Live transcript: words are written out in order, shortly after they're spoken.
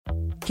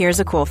Here's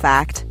a cool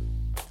fact.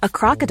 A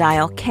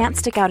crocodile can't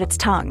stick out its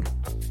tongue.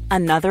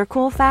 Another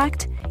cool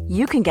fact,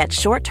 you can get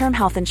short-term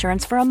health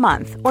insurance for a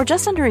month or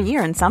just under a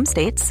year in some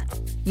states.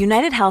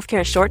 United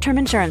Healthcare short-term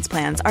insurance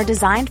plans are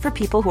designed for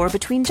people who are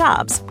between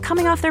jobs,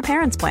 coming off their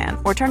parents' plan,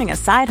 or turning a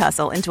side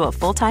hustle into a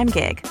full-time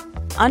gig.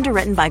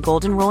 Underwritten by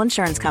Golden Rule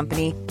Insurance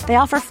Company, they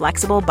offer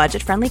flexible,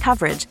 budget-friendly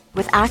coverage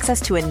with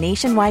access to a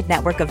nationwide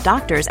network of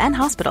doctors and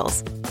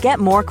hospitals. Get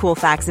more cool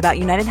facts about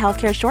United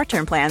Healthcare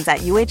short-term plans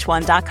at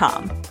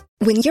uh1.com.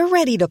 When you're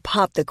ready to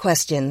pop the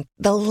question,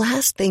 the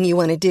last thing you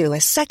want to do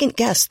is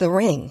second-guess the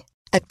ring.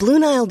 At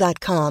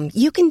BlueNile.com,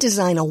 you can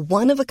design a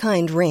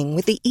one-of-a-kind ring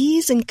with the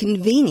ease and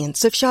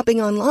convenience of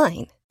shopping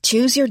online.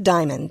 Choose your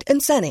diamond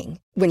and setting.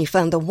 When you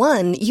find the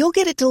one, you'll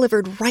get it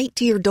delivered right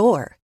to your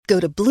door. Go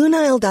to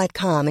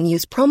BlueNile.com and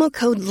use promo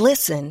code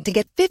LISTEN to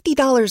get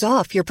 $50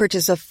 off your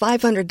purchase of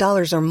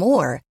 $500 or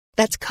more.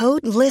 That's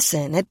code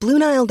LISTEN at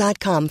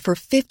BlueNile.com for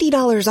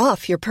 $50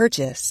 off your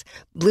purchase.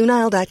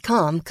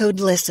 BlueNile.com, code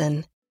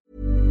LISTEN.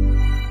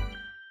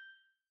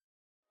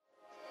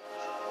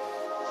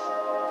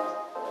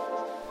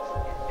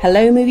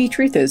 Hello, movie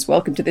truthers.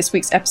 Welcome to this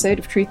week's episode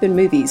of Truth in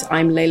Movies.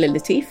 I'm Layla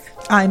Latif.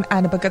 I'm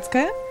Anna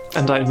Bogutskaya.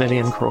 And I'm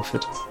Lillian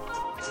Crawford.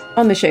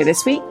 On the show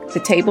this week,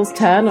 the tables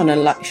turn on a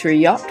luxury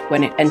yacht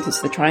when it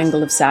enters the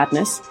Triangle of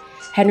Sadness.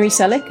 Henry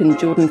Selick and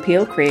Jordan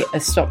Peele create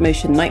a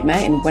stop-motion nightmare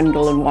in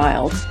Wendell and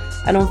Wild.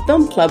 And on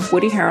Film Club,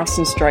 Woody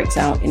Harrelson strikes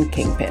out in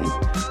Kingpin.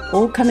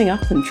 All coming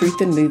up on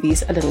Truth in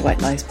Movies, a Little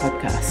White Lies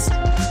podcast.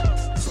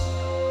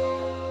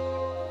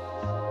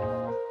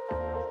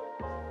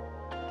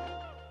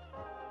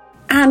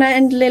 Anna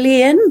and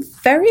Lillian,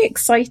 very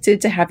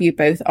excited to have you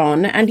both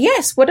on. And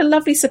yes, what a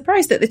lovely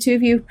surprise that the two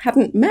of you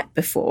hadn't met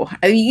before.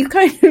 You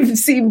kind of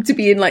seem to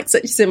be in like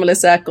such similar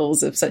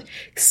circles of such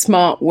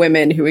smart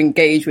women who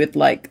engage with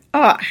like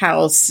art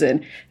house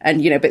and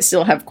you know, but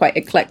still have quite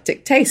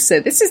eclectic tastes. So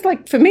this is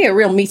like, for me, a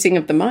real meeting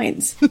of the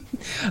minds.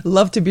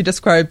 Love to be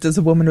described as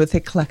a woman with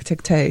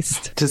eclectic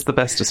taste. It is the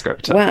best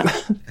descriptor.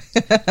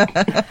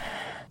 Wow.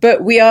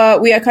 But we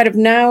are kind of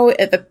now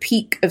at the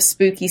peak of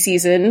spooky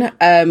season.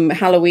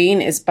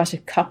 Halloween is but a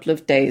couple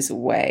of days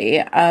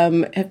away.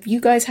 Have you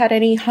guys had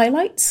any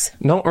highlights?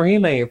 Not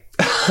really.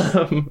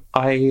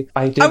 I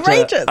did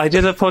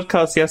a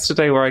podcast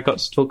yesterday where I got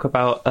to talk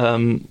about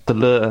The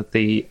Lure,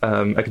 the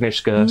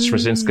Agnieszka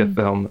Śledzińska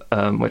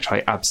film, which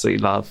I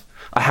absolutely love.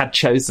 I had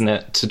chosen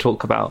it to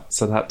talk about,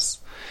 so that's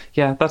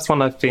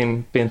one I've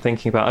been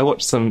thinking about. I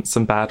watched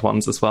some bad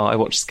ones as well. I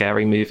watched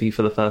Scary Movie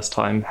for the first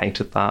time,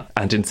 hated that,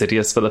 and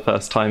Insidious for the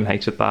first time,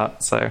 hated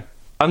that. So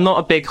I'm not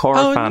a big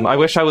horror fan. I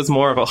wish I was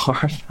more of a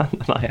horror fan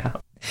than I am.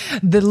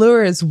 The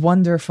Lure is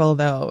wonderful,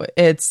 though.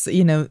 It's,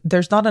 you know,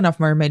 there's not enough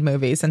mermaid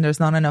movies and there's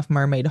not enough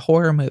mermaid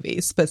horror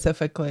movies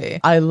specifically.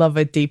 I love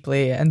it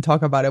deeply and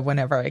talk about it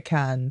whenever I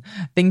can.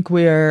 I think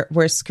we're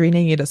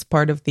screening it as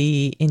part of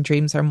the In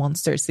Dreams Are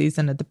Monsters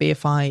season at the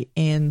BFI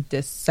in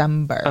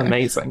December.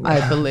 Amazing.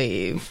 I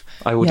believe.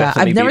 I will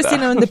definitely I've never be seen it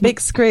there. on the big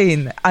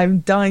screen. I'm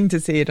dying to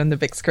see it on the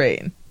big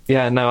screen.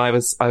 Yeah, no, I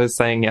was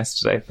saying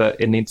yesterday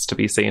that it needs to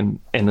be seen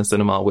in a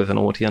cinema with an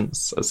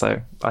audience.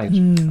 So I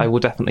will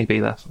definitely be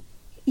there.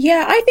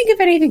 Yeah, I think if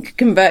anything could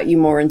convert you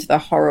more into the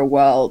horror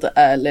world,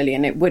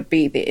 Lillian, it would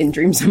be the In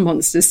Dreams and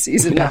Monsters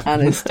season that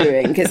Anna's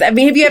doing. Because, I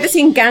mean, have you ever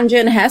seen Ganja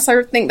and Hess? I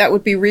would think that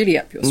would be really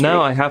up your street.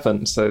 No, I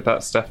haven't. So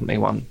that's definitely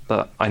one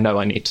that I know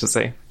I need to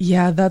see.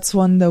 Yeah, that's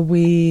one that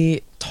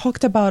we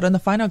talked about on the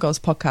Final Girls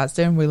podcast,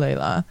 didn't we,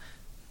 Layla?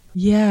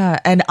 Yeah,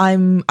 and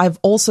I've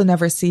also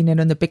never seen it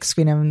on the big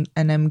screen,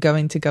 and I'm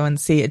going to go and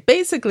see it.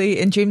 Basically,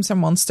 In Dreams Are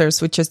Monsters,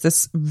 which is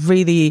this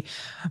really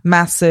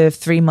massive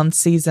 3-month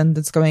season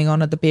that's going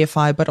on at the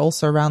BFI, but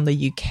also around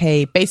the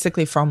UK,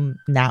 basically from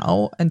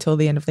now until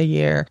the end of the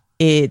year.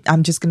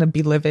 I'm just going to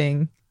be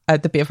living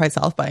at the BFI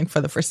South Bank for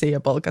the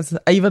foreseeable, because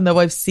even though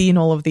I've seen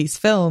all of these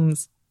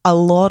films, a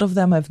lot of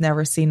them I've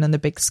never seen on the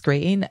big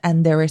screen,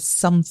 and there is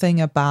something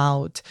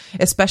about,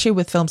 especially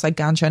with films like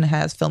Ganja and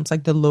Hess, films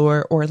like The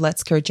Lure or Let's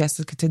Scare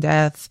Jessica to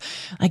Death,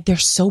 like they're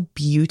so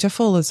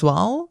beautiful as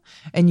well,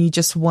 and you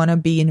just want to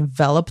be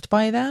enveloped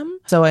by them.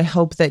 So I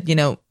hope that, you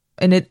know,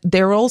 and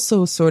they're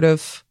also sort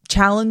of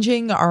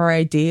challenging our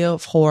idea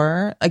of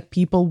horror. Like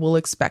people will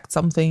expect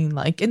something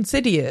like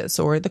Insidious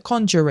or The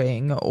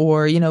Conjuring,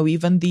 or, you know,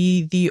 even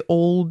the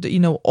old, you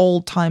know,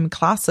 old time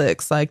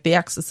classics like The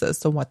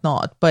Exorcist and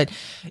whatnot. But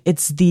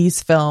it's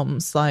these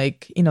films,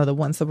 like, you know, the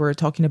ones that we're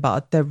talking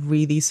about, that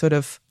really sort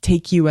of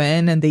take you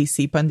in and they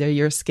seep under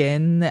your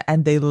skin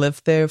and they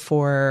live there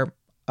for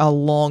a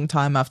long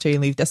time after you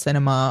leave the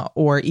cinema,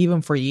 or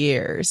even for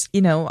years.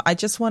 You know, I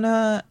just want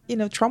to, you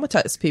know,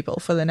 traumatize people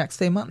for the next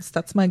 3 months.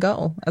 That's my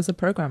goal as a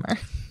programmer.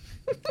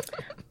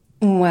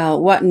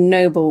 Well, what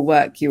noble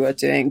work you are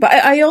doing. But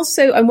I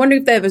wonder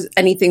if there was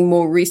anything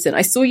more recent.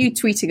 I saw you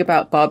tweeting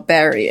about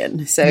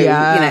Barbarian. So, you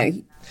know,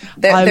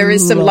 there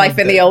is some life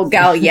in the old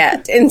gal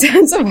yet in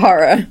terms of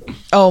horror.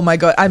 Oh my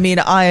God. I mean,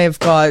 I've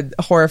got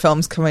horror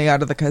films coming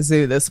out of the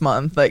kazoo this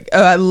month. Like,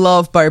 I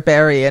love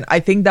Barbarian. I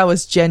think that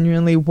was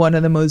genuinely one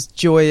of the most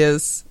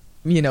joyous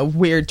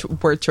weird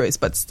word choice,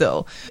 but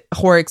still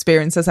horror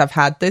experiences I've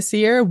had this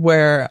year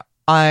where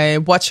I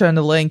watched it on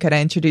the link and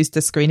I introduced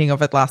the screening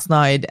of it last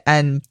night,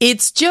 and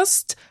it's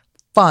just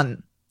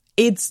fun.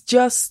 It's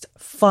just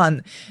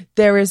fun.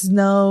 There is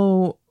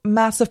no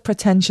massive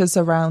pretentious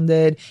around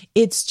it.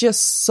 It's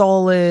just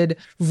solid,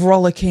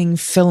 rollicking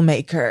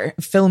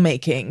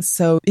filmmaking.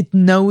 So it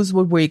knows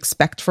what we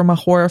expect from a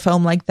horror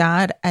film like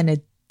that, and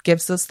it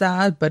gives us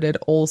that, but it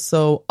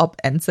also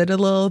upends it a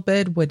little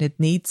bit when it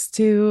needs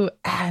to,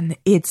 and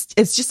it's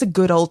just a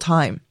good old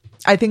time.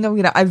 I think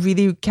I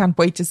really can't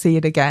wait to see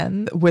it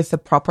again with a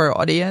proper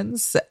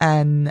audience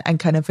and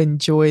kind of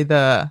enjoy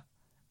the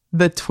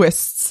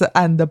twists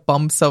and the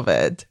bumps of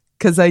it.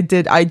 Because I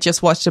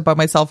just watched it by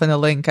myself in a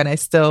link, and I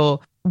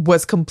still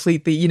was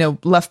completely,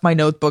 left my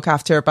notebook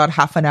after about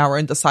half an hour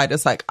and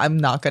decided, like, I'm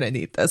not going to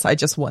need this. I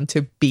just want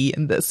to be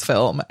in this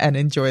film and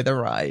enjoy the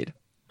ride.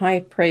 High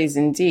praise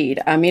indeed.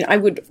 I mean, I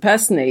would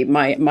personally,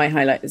 my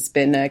highlight has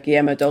been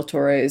Guillermo del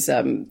Toro's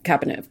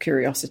Cabinet of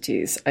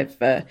Curiosities. I'm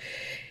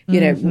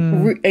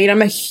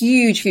a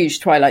huge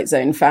Twilight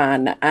Zone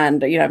fan,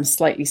 and I'm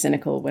slightly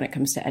cynical when it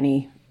comes to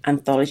any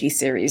anthology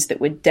series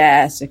that would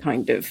dare to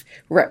kind of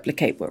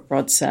replicate what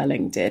Rod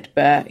Serling did.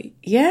 But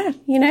yeah,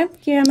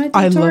 Guillermo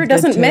del Toro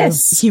doesn't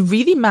miss. He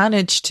really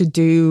managed to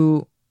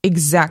do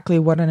exactly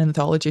what an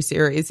anthology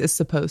series is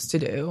supposed to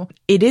do.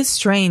 It is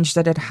strange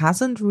that it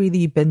hasn't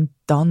really been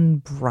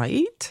done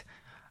right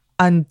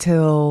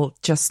until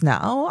just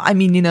now. I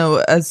mean,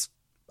 as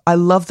I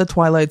love the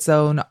Twilight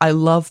Zone. I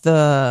love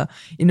the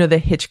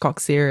Hitchcock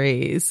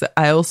series.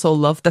 I also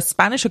love the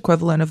Spanish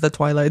equivalent of the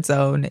Twilight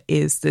Zone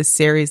is this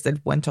series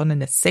that went on in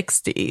the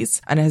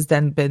 60s and has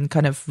then been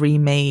kind of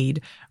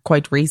remade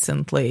quite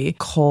recently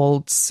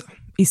called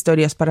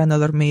Historias para no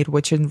dormir,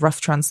 which in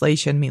rough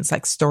translation means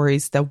like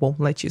stories that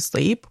won't let you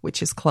sleep,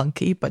 which is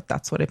clunky, but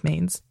that's what it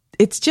means.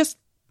 It's just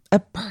a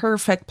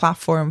perfect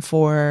platform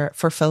for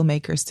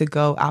filmmakers to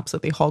go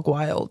absolutely hog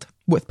wild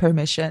with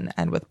permission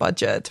and with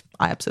budget.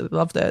 I absolutely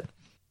loved it.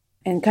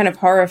 And kind of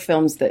horror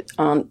films that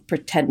aren't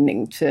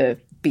pretending to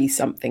be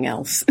something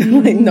else,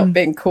 like not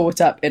being caught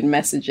up in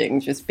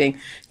messaging, just being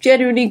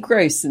genuinely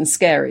gross and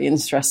scary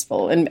and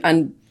stressful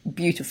and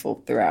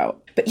beautiful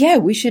throughout. But yeah,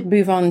 we should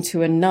move on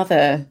to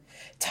another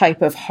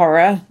type of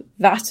horror,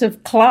 that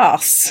of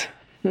class.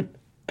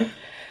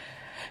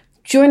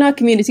 Join our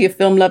community of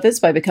film lovers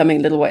by becoming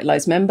a Little White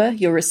Lies member.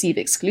 You'll receive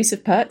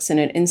exclusive perks and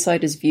an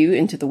insider's view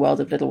into the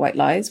world of Little White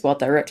Lies while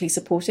directly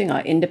supporting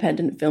our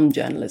independent film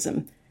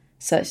journalism.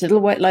 Search Little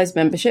White Lies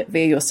membership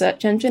via your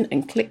search engine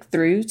and click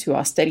through to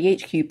our Steady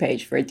HQ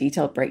page for a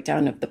detailed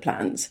breakdown of the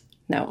plans.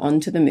 Now on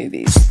to the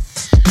movies.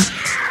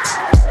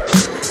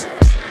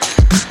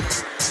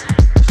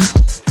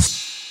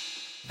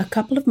 A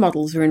couple of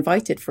models are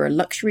invited for a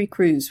luxury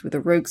cruise with a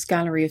rogues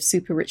gallery of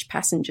super-rich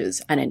passengers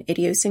and an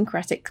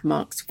idiosyncratic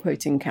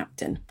Marx-quoting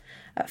captain.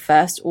 At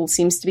first, all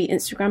seems to be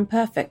Instagram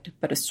perfect,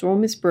 but a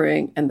storm is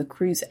brewing and the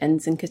cruise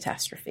ends in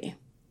catastrophe.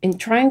 In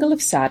Triangle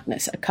of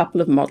Sadness, a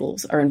couple of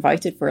models are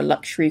invited for a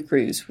luxury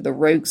cruise with a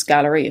rogues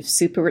gallery of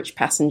super-rich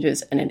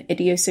passengers and an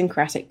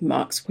idiosyncratic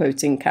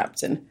Marx-quoting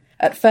captain.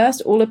 At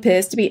first, all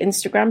appears to be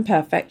Instagram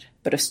perfect,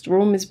 but a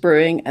storm is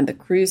brewing and the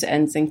cruise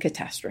ends in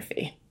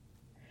catastrophe.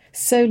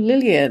 So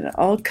Lillian,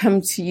 I'll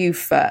come to you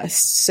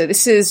first. So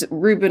this is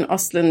Ruben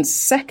Östlund's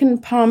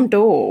second Palme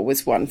d'Or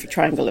was won for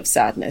Triangle of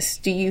Sadness.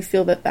 Do you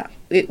feel that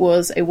it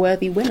was a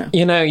worthy winner?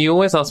 You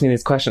always ask me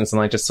these questions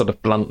and I just sort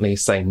of bluntly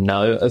say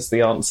no as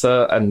the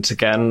answer. And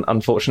again,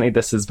 unfortunately,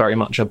 this is very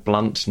much a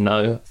blunt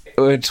no.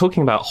 We're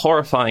talking about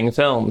horrifying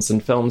films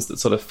and films that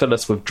sort of fill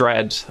us with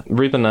dread.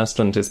 Ruben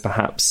Östlund is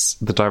perhaps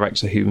the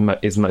director who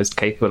is most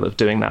capable of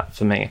doing that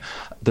for me.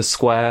 The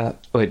Square,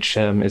 which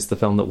is the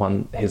film that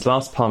won his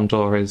last Palme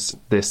d'Or, is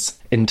this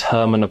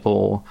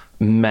interminable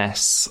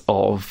mess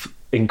of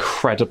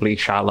incredibly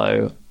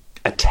shallow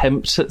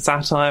attempt at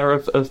satire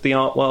of the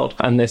art world,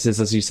 and this is,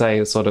 as you say,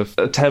 a sort of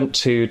attempt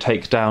to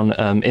take down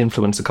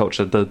influencer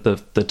culture.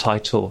 The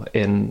title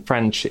in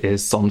French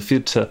is Sans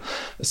Filtre,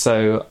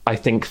 so I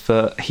think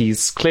that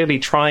he's clearly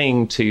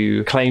trying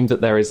to claim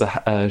that there is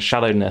a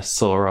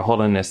shallowness or a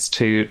hollowness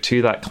to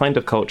that kind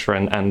of culture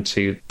and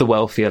to the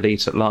wealthy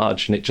elite at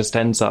large, and it just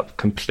ends up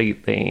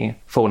completely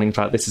falling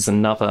flat. This is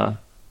another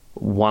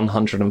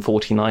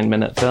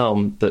 149-minute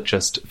film that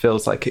just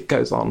feels like it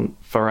goes on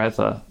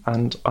forever,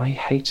 and I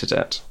hated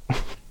it.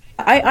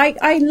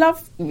 I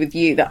love with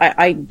you that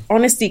I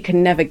honestly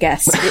can never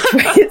guess which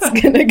way it's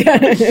going to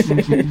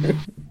go.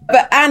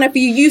 But Anna,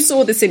 you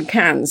saw this in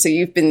Cannes, so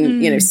you've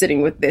been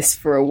sitting with this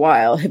for a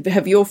while.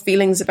 Have your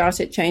feelings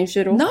about it changed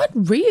at all? Not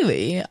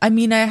really. I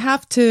mean, I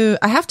have to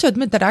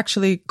admit that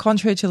actually,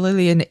 contrary to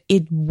Lillian,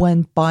 it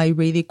went by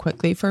really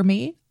quickly for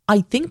me.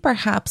 I think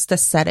perhaps the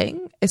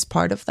setting is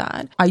part of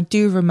that. I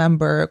do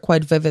remember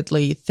quite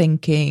vividly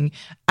thinking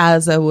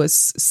as I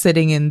was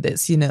sitting in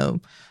this,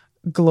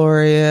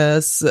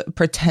 glorious,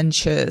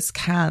 pretentious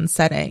Cannes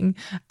setting,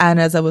 and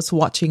as I was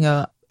watching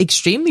a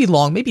extremely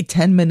long, maybe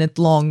 10-minute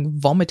long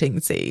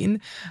vomiting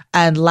scene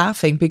and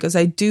laughing because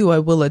I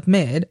will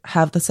admit,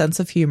 have the sense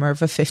of humor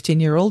of a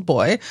 15-year-old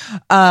boy.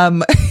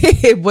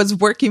 It was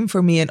working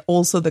for me. And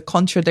also the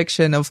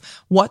contradiction of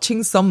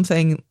watching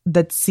something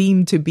that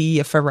seemed to be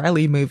a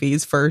Farrelly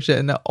movie's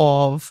version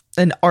of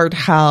an art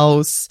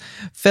house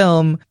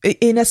film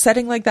in a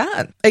setting like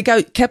that. Like,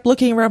 I kept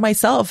looking around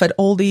myself at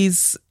all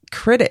these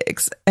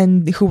critics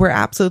and who were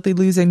absolutely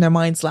losing their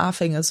minds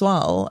laughing as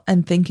well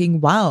and thinking,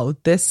 wow,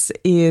 this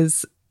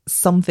is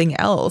something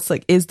else.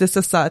 Like, is this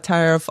a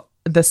satire of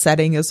the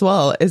setting as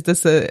well? Is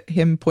this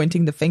him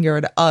pointing the finger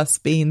at us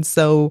being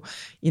so,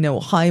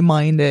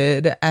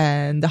 high-minded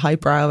and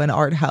highbrow and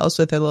art house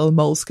with our little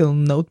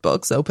Moleskine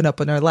notebooks open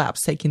up on our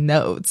laps, taking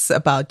notes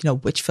about,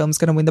 which film's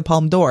going to win the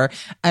Palme d'Or,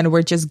 and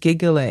we're just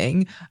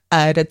giggling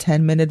at a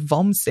 10-minute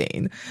vom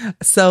scene.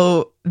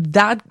 So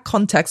that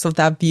context of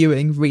that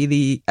viewing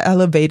really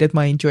elevated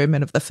my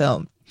enjoyment of the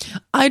film.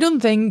 I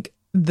don't think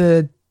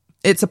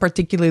it's a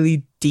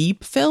particularly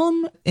deep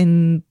film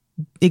in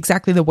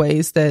exactly the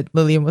ways that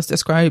Lillian was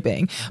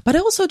describing, but I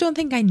also don't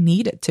think I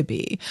need it to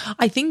be.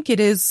 I think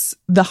it is,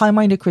 the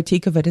high-minded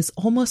critique of it is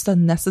almost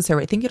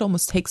unnecessary. I think it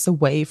almost takes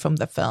away from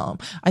the film.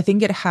 I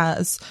think it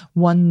has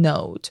one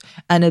note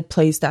and it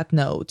plays that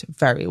note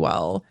very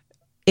well.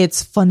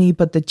 It's funny,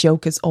 but the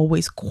joke is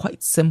always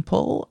quite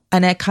simple.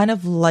 And I kind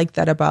of like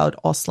that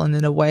about Östlund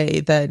in a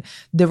way, that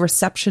the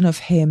reception of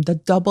him, the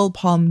double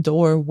Palme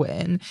d'Or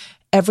win,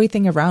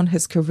 everything around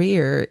his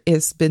career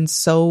has been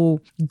so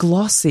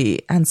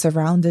glossy and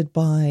surrounded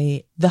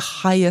by the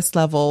highest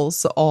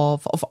levels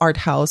of art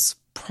house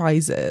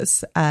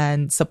prizes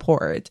and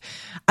support.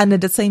 And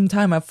at the same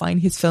time, I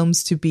find his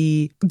films to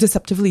be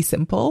deceptively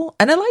simple.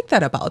 And I like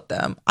that about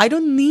them. I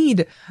don't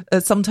need,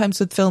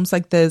 sometimes with films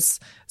like this,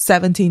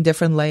 17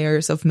 different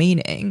layers of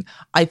meaning.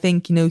 I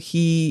think,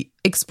 he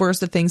explores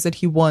the things that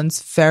he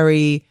wants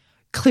very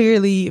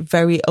clearly,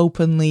 very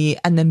openly,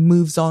 and then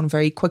moves on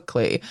very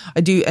quickly.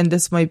 I do, and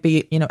this might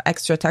be,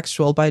 extra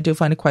textual, but I do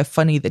find it quite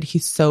funny that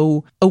he's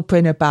so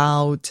open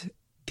about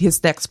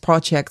his next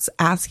projects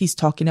as he's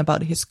talking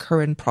about his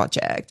current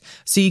project.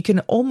 So you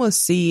can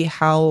almost see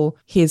how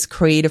his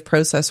creative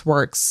process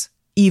works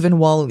even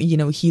while,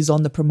 he's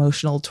on the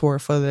promotional tour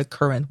for the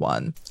current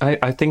one.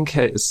 I think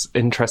it's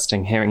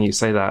interesting hearing you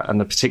say that, and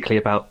particularly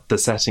about the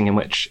setting in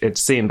which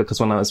it's seen, because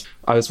when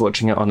I was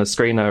watching it on a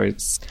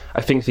screener,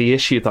 I think the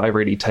issue that I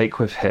really take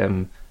with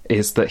him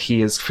is that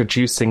he is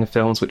producing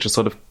films which are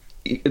sort of,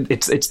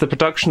 it's the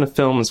production of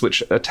films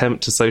which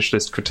attempt to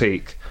socialist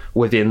critique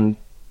within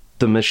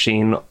the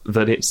machine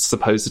that it's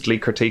supposedly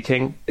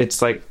critiquing.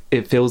 It's like,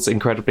 it feels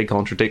incredibly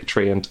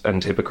contradictory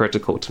and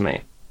hypocritical to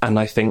me. And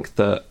I think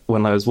that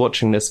when I was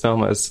watching this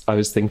film, I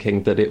was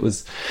thinking that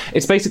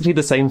it's basically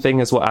the same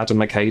thing as what Adam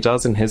McKay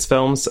does in his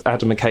films.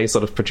 Adam McKay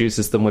sort of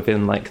produces them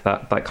within like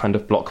that kind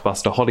of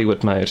blockbuster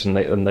Hollywood mode,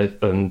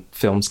 and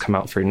films come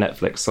out through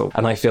Netflix.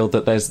 And I feel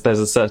that there's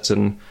a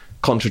certain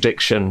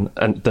contradiction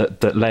and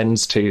that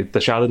lends to the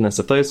shallowness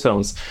of those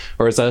films,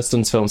 whereas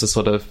Östlund's films are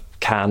sort of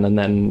can and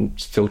then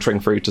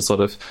filtering through to sort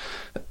of,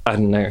 I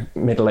don't know,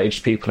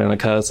 middle-aged people in a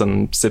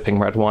Curzon sipping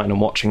red wine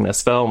and watching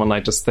this film, and I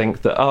just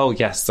think that, oh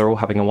yes, they're all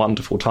having a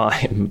wonderful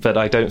time, but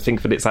I don't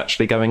think that it's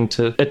actually going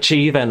to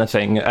achieve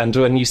anything. And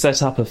when you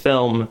set up a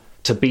film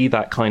to be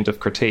that kind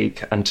of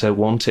critique and to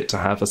want it to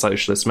have a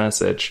socialist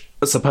message,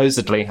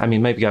 supposedly, I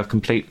mean, maybe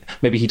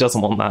he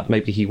doesn't want that.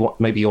 Maybe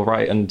you're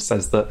right and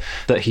says that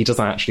he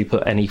doesn't actually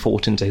put any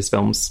thought into his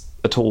films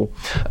at all.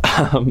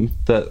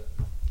 That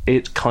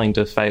it kind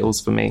of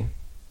fails for me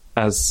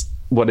as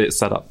what it's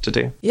set up to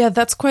do. Yeah,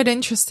 that's quite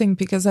interesting,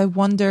 because I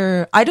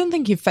don't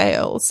think he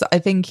fails. I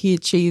think he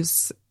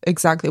achieves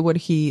exactly what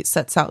he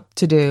sets out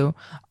to do.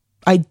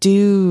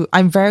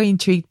 I'm very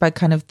intrigued by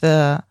kind of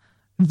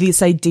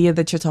this idea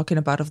that you're talking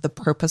about of the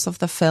purpose of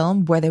the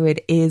film, whether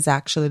it is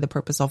actually the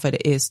purpose of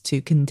it is to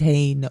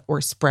contain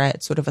or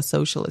spread sort of a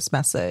socialist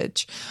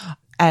message.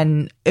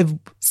 And if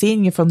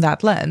seeing it from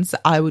that lens,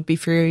 I would be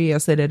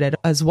furious at it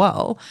as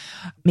well.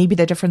 Maybe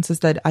the difference is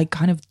that I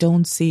kind of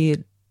don't see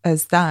it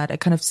as that. I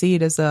kind of see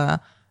it as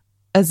a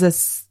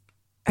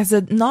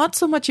not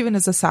so much even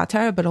as a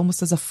satire, but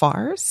almost as a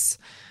farce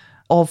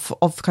of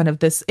kind of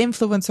this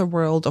influencer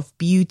world of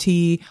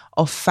beauty,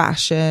 of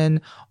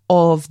fashion,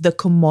 of the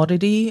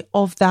commodity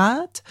of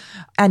that.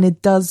 And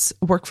it does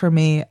work for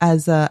me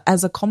as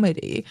a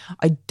comedy.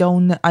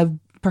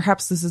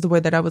 Perhaps this is the way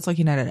that I was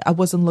looking at it. I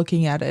wasn't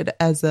looking at it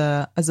as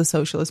a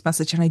socialist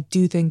message. And I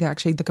do think that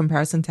actually the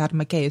comparison to Adam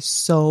McKay is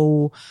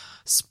so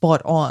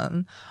spot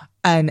on.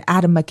 And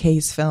Adam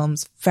McKay's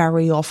films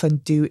very often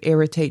do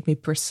irritate me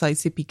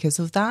precisely because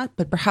of that.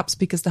 But perhaps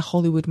because the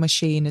Hollywood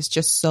machine is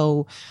just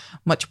so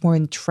much more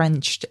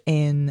entrenched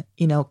in,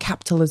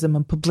 capitalism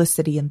and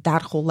publicity and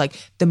that whole,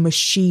 like, the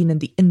machine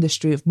and the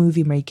industry of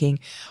movie making.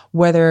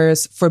 Whether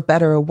for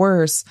better or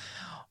worse,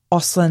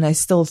 Östlund, I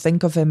still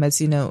think of him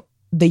as,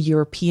 the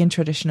European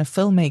tradition of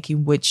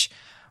filmmaking, which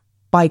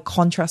by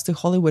contrast to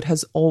Hollywood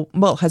has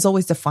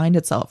always defined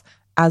itself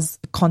as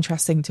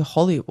contrasting to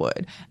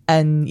Hollywood,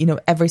 and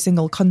every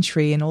single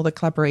country and all the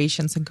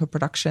collaborations and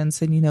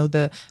co-productions, and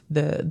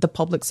the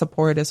public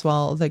support as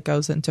well that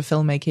goes into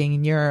filmmaking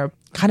in Europe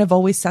kind of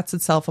always sets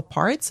itself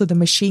apart. So the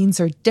machines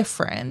are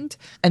different,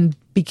 and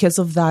because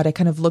of that, I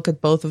kind of look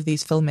at both of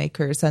these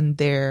filmmakers and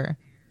their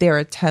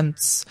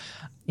attempts,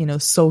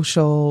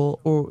 social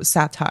or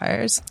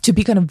satires, to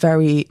be kind of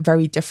very,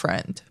 very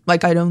different.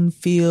 Like, I don't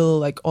feel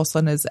like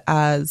Aslan is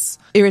as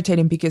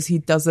irritating because he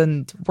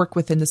doesn't work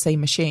within the same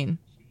machine.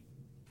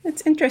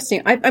 It's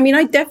interesting. I mean,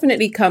 I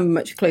definitely come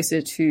much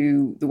closer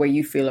to the way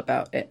you feel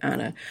about it,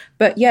 Anna.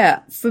 But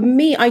yeah, for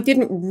me, I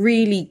didn't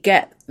really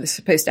get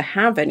supposed to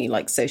have any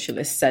like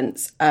socialist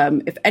sense.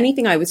 If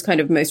anything, I was kind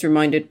of most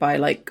reminded by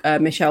like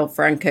Michel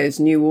Franco's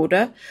New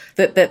Order,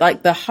 that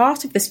like the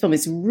heart of this film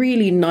is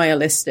really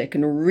nihilistic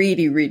and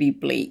really, really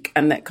bleak.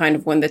 And that kind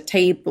of when the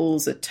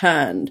tables are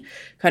turned,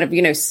 kind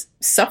of,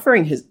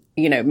 suffering has,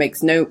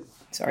 makes no,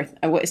 sorry,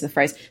 what is the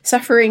phrase?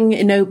 Suffering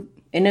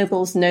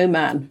ennobles no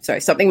man. Sorry,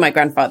 something my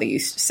grandfather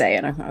used to say,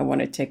 and I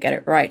wanted to get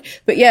it right.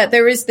 But yeah,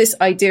 there is this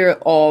idea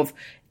of,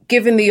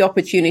 given the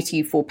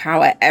opportunity for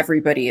power,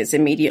 everybody is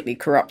immediately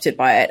corrupted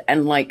by it.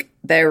 And like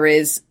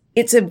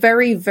it's a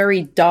very,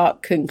 very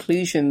dark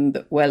conclusion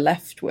that we're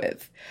left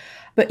with.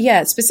 But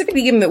yeah,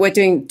 specifically given that we're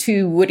doing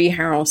 2 Woody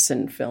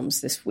Harrelson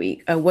films this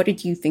week, what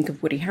did you think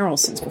of Woody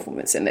Harrelson's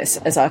performance in this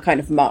as our kind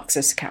of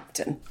Marxist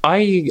captain?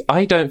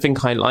 I don't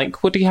think I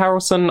like Woody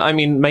Harrelson. I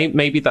mean,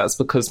 maybe that's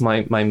because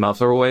my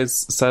mother always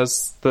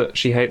says that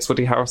she hates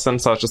Woody Harrelson,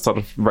 so I was just sort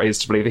of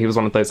raised to believe that he was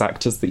one of those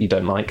actors that you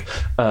don't like.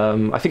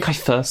 I think I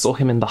first saw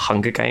him in The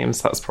Hunger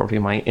Games. That's probably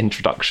my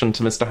introduction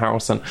to Mr.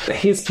 Harrelson.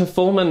 His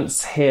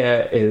performance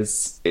here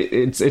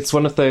it's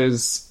one of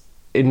those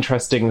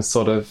interesting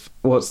sort of,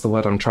 what's the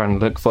word I'm trying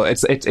to look for?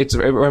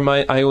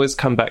 I always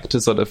come back to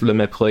sort of Le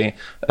Mépris,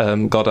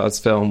 Godard's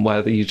film,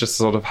 where you just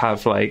sort of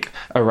have like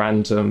a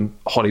random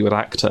Hollywood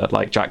actor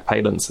like Jack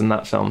Palance in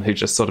that film who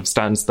just sort of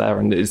stands there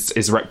and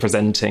is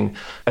representing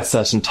a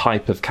certain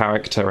type of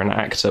character and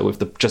actor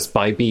just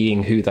by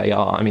being who they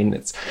are. I mean,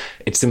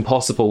 it's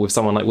impossible with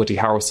someone like Woody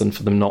Harrelson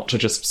for them not to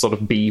just sort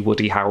of be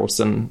Woody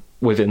Harrelson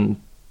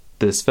within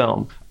this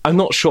film. I'm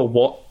not sure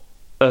what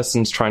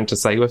Ersan's trying to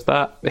say with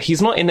that. He's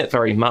not in it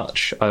very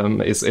much,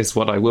 is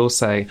what I will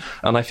say.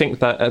 And I think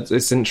that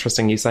it's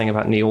interesting you saying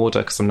about New Order,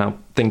 because I'm now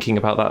thinking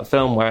about that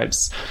film where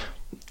it's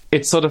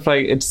sort of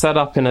like it's set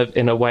up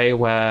in a way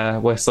where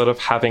we're sort of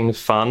having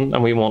fun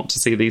and we want to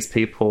see these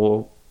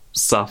people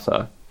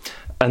suffer.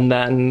 And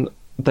then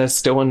there's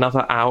still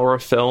another hour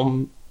of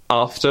film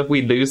after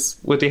we lose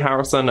Woody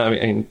Harrelson. I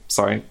mean,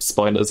 sorry,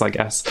 spoilers, I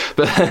guess.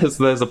 But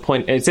there's a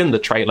point, it's in the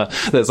trailer,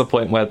 there's a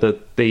point where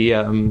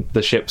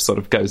the ship sort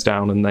of goes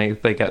down and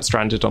they get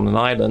stranded on an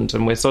island,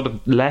 and we're sort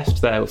of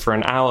left there for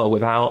an hour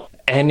without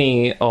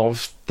any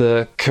of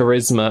the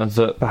charisma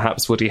that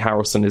perhaps Woody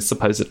Harrelson is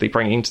supposedly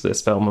bringing to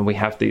this film. And we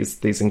have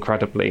these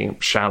incredibly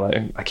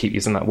shallow, I keep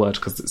using that word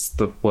because it's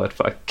the word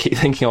that I keep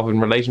thinking of in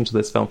relation to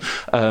this film,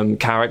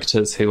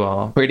 characters who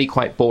are really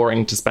quite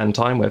boring to spend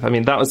time with. I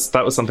mean, that was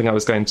something I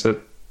was going to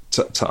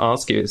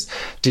ask you is,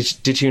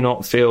 did you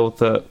not feel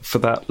that for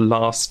that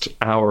last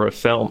hour of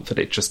film that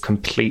it just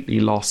completely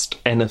lost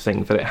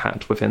anything that it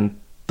had within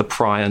the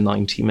prior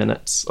 90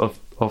 minutes of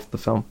the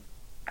film?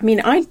 I mean,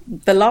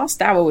 the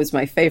last hour was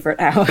my favorite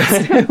hour,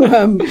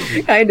 so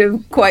kind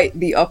of quite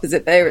the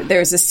opposite.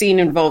 There's a scene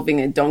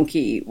involving a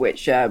donkey,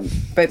 which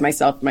both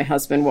myself and my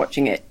husband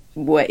watching it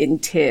were in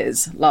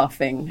tears,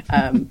 laughing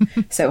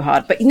so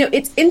hard. But,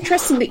 it's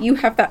interesting that you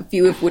have that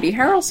view of Woody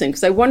Harrelson,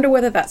 because I wonder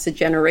whether that's a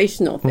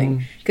generational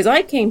thing. Because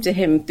I came to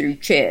him through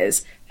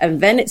Cheers,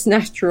 and then it's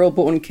Natural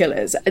Born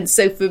Killers. And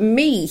so for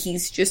me,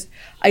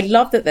 I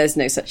love that there's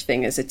no such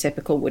thing as a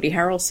typical Woody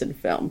Harrelson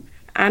film.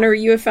 Anna, are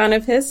you a fan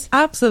of his?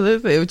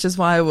 Absolutely, which is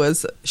why I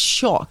was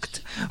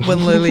shocked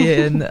when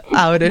Lillian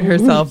outed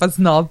herself as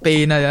not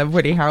being a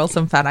Woody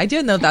Harrelson fan. I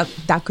didn't know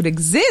that could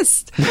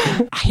exist.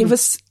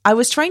 I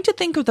was trying to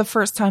think of the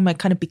first time I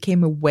kind of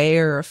became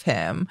aware of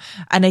him,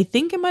 and I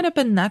think it might have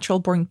been Natural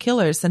Born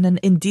Killers and an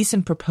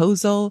Indecent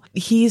Proposal.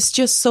 He's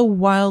just so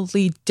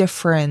wildly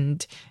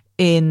different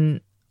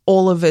in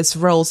all of his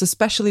roles,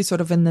 especially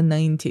sort of in the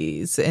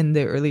 90s, in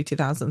the early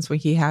 2000s when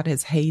he had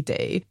his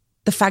heyday.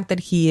 The fact that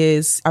he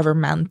is a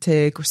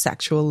romantic or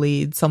sexual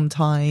lead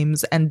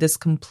sometimes, and this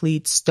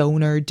complete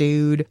stoner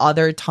dude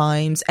other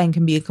times, and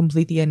can be a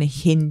completely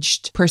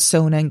unhinged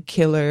persona and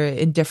killer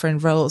in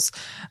different roles.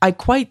 I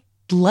quite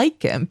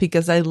like him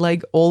because I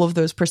like all of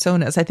those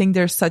personas. I think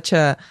there's such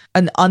an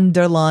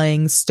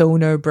underlying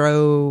stoner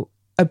bro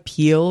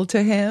appeal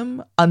to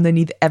him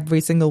underneath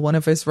every single one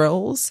of his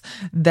roles,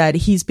 that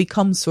he's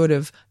become sort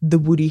of the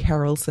Woody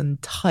Harrelson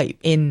type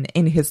in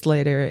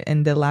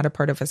the latter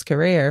part of his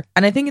career.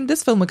 And I think in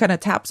this film it kind of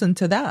taps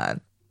into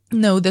that.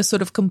 This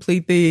sort of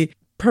completely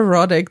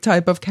parodic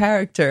type of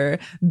character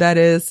that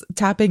is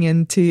tapping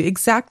into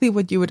exactly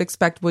what you would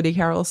expect Woody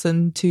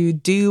Harrelson to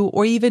do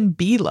or even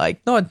be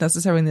like, not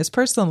necessarily in his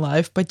personal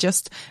life, but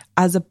just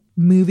as a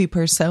movie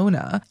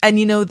persona. And,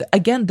 you know,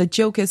 again, the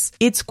joke is,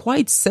 it's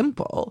quite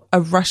simple.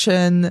 A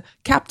Russian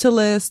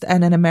capitalist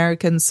and an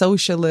American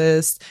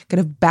socialist kind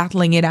of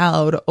battling it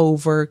out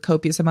over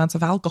copious amounts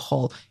of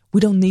alcohol.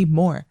 We don't need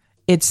more.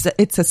 It's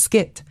a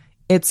skit.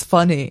 It's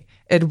funny.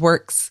 It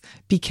works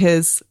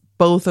because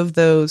both of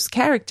those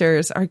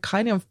characters are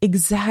kind of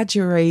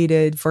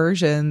exaggerated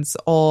versions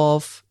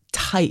of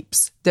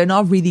types. They're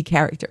not really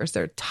characters.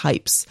 They're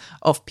types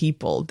of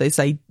people. There's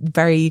like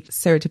very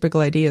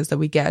stereotypical ideas that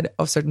we get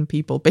of certain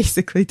people,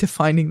 basically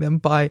defining them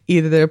by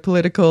either their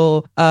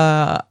political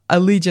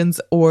allegiance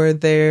or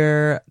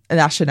their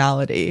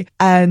nationality.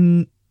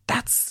 And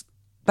that's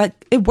like,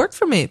 it worked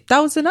for me. That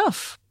was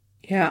enough.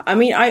 Yeah, I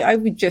mean, I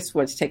would just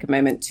want to take a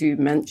moment to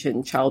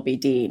mention Charlby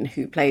Dean,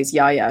 who plays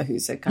Yaya,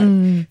 who's a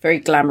kind of very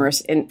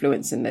glamorous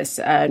influence in this.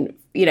 And,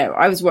 you know,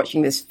 I was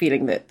watching this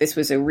feeling that this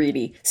was a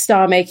really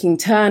star-making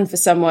turn for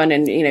someone.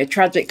 And, you know,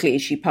 tragically,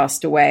 she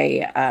passed away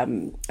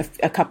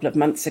a couple of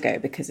months ago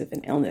because of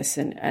an illness.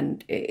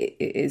 And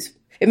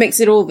it makes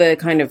it all the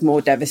kind of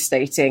more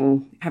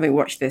devastating having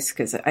watched this,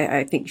 because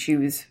I think she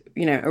was,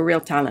 you know, a real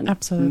talent.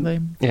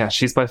 Absolutely. Yeah,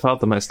 she's by far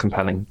the most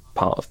compelling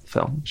part of the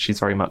film. She's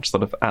very much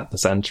sort of at the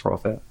centre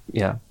of it.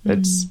 Yeah,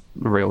 it's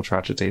a real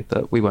tragedy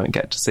that we won't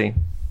get to see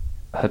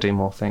her do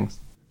more things.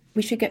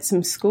 We should get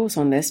some scores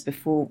on this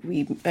before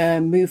we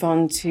move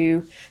on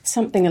to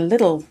something a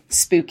little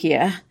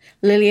spookier.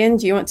 Lillian,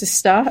 do you want to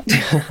start?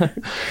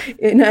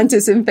 In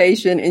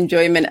anticipation,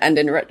 enjoyment, and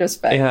in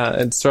retrospect. Yeah,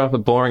 it's rather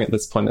boring at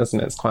this point, isn't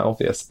it? It's quite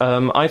obvious.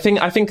 I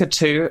think a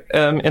 2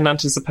 in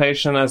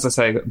anticipation. As I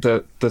say,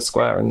 the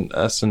Square and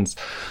Ersten's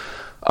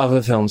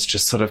other films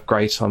just sort of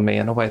grate on me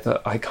in a way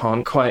that I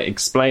can't quite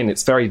explain.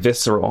 It's very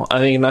visceral.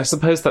 I mean, I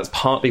suppose that's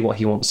partly what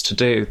he wants to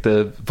do.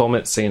 The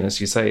vomit scene,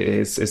 as you say,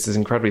 is this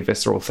incredibly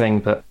visceral thing,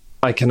 but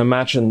I can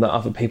imagine that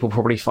other people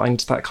probably find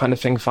that kind of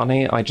thing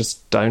funny. I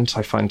just don't.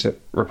 I find it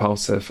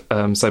repulsive.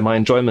 So my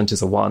enjoyment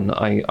is a 1.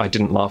 I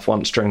didn't laugh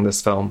once during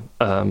this film.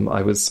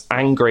 I was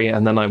angry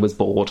and then I was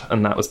bored,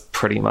 and that was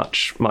pretty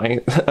much my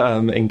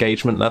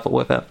engagement level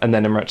with it. And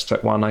then in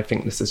retrospect 1, I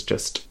think this is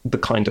just the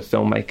kind of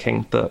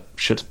filmmaking that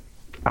should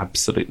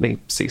absolutely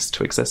cease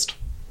to exist.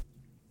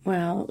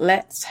 Well,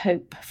 let's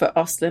hope for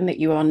Östlund that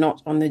you are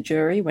not on the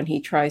jury when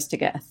he tries to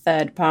get a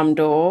 3rd Palme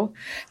d'Or.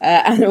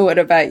 Anna, what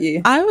about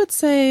you? I would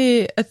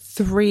say a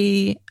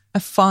 3, a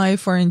 5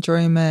 for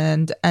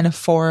enjoyment, and a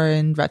 4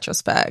 in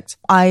retrospect.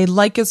 I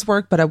like his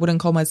work, but I wouldn't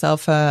call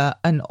myself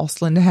an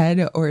Östlund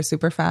head or a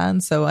super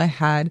fan. So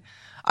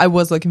I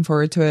was looking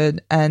forward to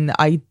it, and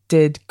I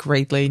did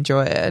greatly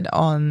enjoy it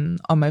on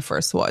my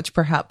first watch.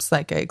 Perhaps,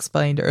 like I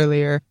explained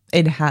earlier,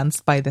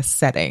 enhanced by the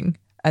setting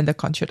and the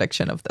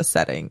contradiction of the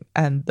setting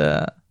and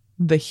the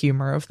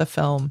humor of the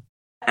film.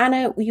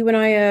 Anna, you and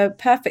I are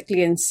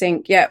perfectly in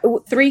sync. Yeah,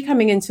 3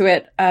 coming into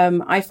it.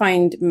 I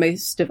find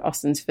most of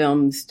Östlund's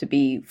films to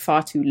be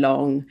far too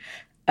long,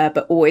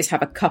 but always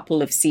have a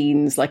couple of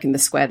scenes, like in The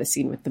Square, the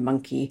scene with the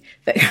monkey,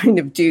 that kind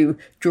of do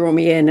draw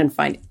me in and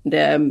find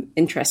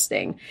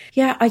interesting.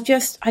 Yeah, I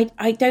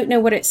don't know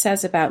what it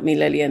says about me,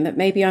 Lillian, that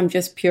maybe I'm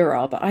just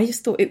puerile, but I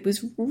just thought it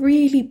was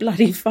really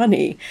bloody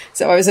funny.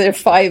 So I was at a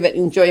 5 at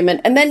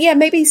enjoyment. And then, yeah,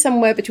 maybe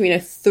somewhere between a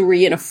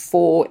 3 and a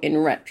 4 in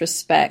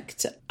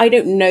retrospect. I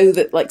don't know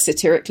that, like,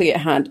 satirically it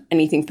had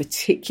anything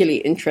particularly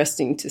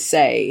interesting to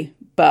say,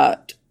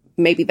 but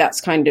maybe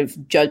that's kind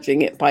of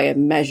judging it by a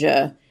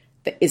measure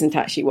that isn't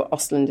actually what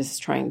Östlund is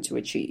trying to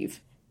achieve.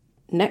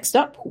 Next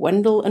up,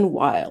 Wendell and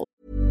Wild.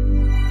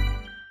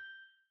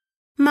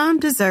 Mom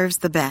deserves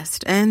the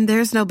best, and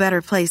there's no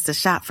better place to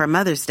shop for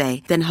Mother's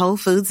Day than Whole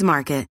Foods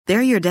Market.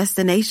 They're your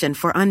destination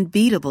for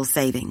unbeatable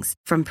savings,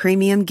 from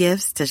premium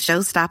gifts to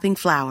show-stopping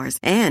flowers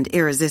and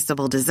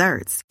irresistible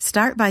desserts.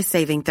 Start by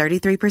saving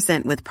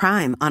 33% with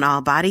Prime on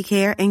all body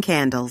care and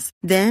candles.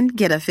 Then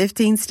get a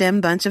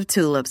 15-stem bunch of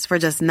tulips for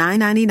just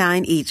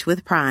 $9.99 each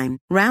with Prime.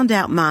 Round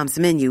out Mom's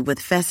menu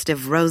with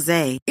festive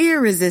rosé,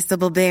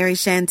 irresistible berry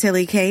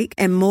chantilly cake,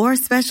 and more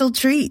special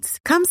treats.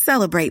 Come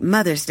celebrate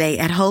Mother's Day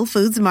at Whole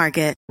Foods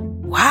Market.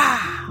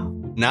 Wow.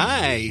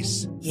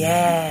 Nice.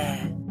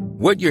 Yeah.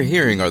 What you're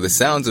hearing are the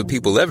sounds of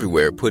people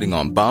everywhere putting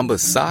on Bombas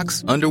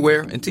socks,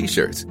 underwear, and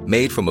T-shirts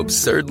made from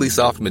absurdly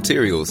soft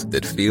materials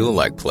that feel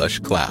like plush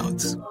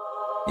clouds.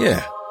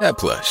 Yeah, that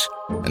plush.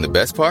 And the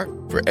best part?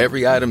 For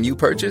every item you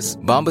purchase,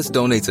 Bombas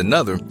donates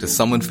another to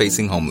someone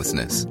facing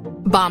homelessness.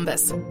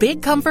 Bombas.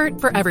 Big comfort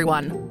for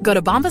everyone. Go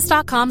to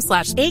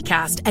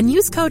bombas.com/ACAST and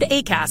use code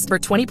ACAST for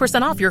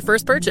 20% off your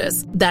first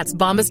purchase. That's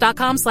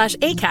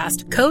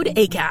bombas.com/ACAST. Code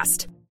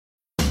ACAST.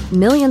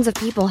 Millions of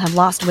people have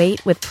lost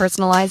weight with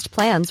personalized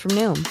plans from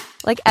Noom.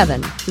 Like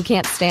Evan, who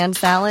can't stand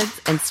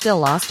salads and still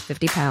lost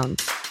 50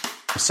 pounds.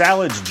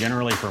 Salads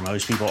generally for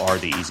most people are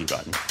the easy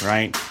button,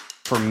 right?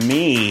 For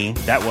me,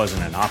 that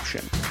wasn't an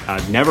option.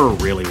 I never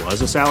really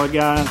was a salad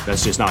guy.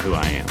 That's just not who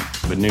I am.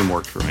 But Noom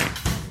worked for me.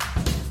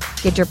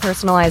 Get your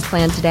personalized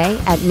plan today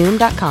at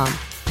Noom.com.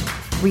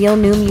 Real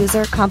Noom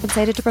user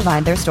compensated to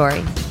provide their story.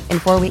 In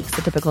 4 weeks,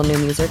 the typical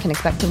Noom user can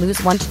expect to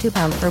lose 1 to 2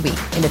 pounds per week.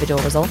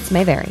 Individual results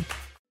may vary.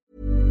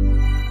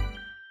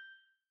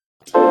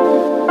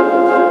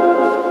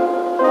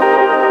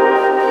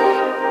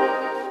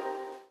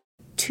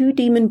 two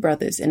demon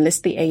brothers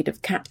enlist the aid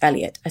of Cat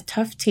Elliot, a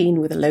tough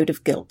teen with a load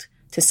of guilt,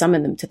 to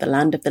summon them to the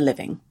land of the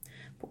living.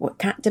 But what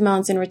Cat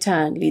demands in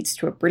return leads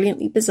to a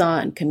brilliantly bizarre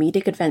and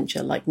comedic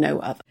adventure like no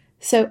other.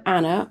 So,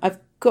 Anna, I've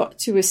got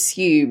to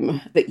assume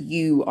that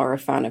you are a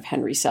fan of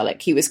Henry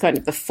Selick. He was kind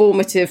of the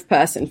formative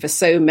person for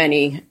so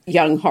many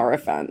young horror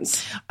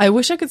fans. I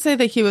wish I could say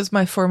that he was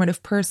my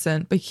formative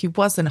person, but he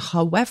wasn't.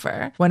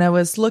 However, when I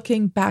was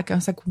looking back, I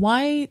was like,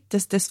 why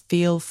does this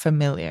feel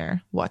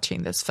familiar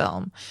watching this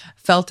film?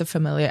 Felt it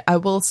familiar. I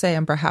will say,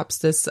 and perhaps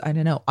this, I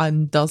don't know,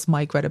 undoes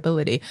my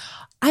credibility.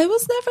 I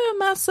was never a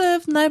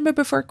massive Nightmare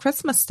Before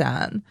Christmas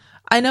stan.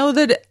 I know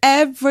that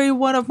every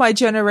one of my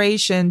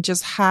generation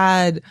just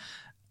had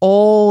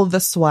all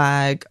the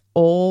swag,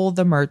 all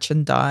the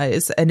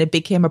merchandise, and it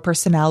became a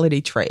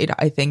personality trait,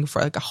 I think,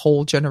 for like a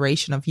whole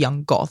generation of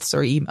young goths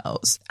or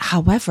emos.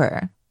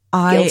 However,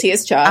 Guilty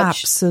as charged.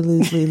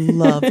 Absolutely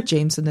love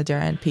James and the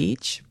Giant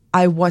Peach.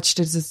 I watched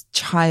it as a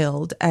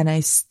child and I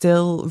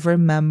still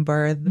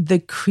remember the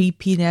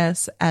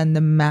creepiness and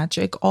the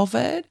magic of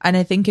it. And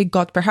I think it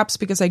got, perhaps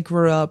because I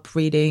grew up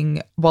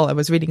reading, well, I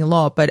was reading a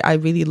lot, but I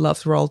really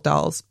loved Roald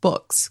Dahl's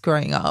books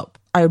growing up.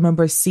 I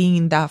remember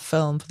seeing that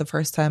film for the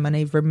first time and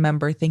I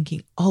remember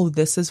thinking, oh,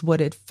 this is what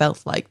it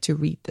felt like to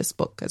read this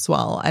book as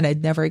well. And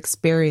I'd never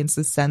experienced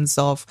the sense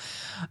of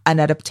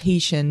an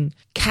adaptation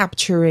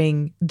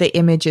capturing the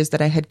images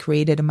that I had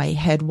created in my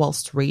head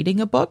whilst reading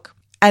a book.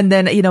 And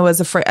then, you know, as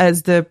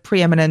the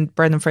preeminent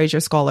Brendan Fraser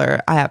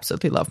scholar, I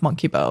absolutely love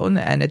Monkey Bone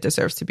and it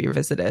deserves to be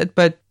revisited.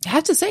 But I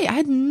have to say, I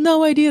had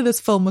no idea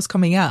this film was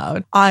coming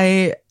out.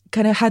 I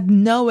kind of had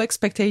no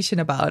expectation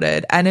about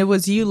it. And it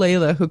was you,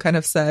 Layla, who kind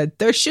of said,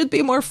 there should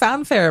be more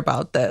fanfare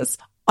about this.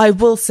 I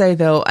will say,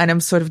 though, and I'm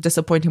sort of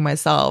disappointing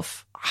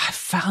myself, I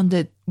found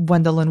it,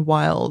 Wendell and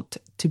Wild,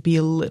 to be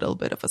a little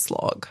bit of a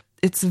slog.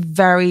 It's a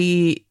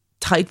very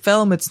tight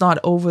film. It's not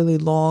overly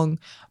long,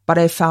 but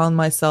I found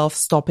myself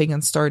stopping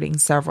and starting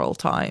several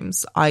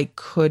times. I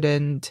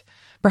couldn't,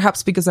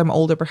 perhaps because I'm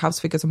older, perhaps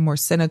because I'm more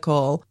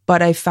cynical,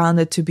 but I found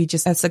it to be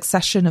just a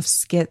succession of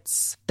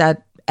skits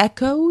that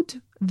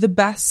echoed the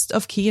best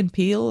of Key and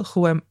Peele,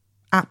 who I'm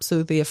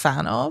absolutely a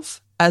fan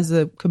of as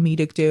a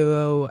comedic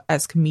duo,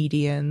 as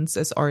comedians,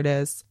 as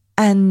artists.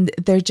 And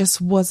there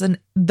just wasn't,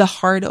 the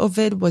heart of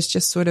it was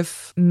just sort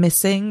of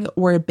missing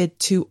or a bit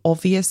too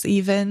obvious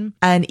even.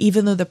 And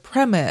even though the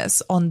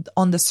premise on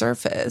the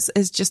surface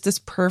is just this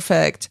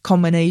perfect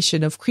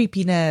combination of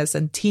creepiness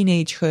and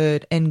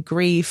teenagehood and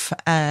grief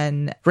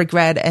and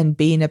regret and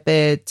being a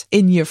bit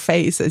in your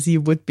face as you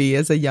would be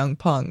as a young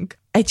punk,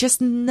 I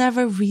just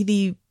never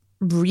really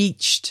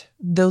reached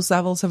those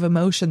levels of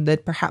emotion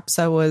that perhaps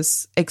I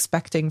was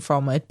expecting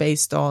from it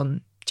based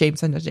on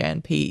James and the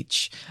Giant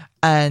Peach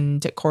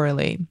and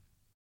Coraline.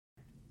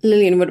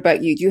 Lillian, what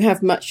about you? Do you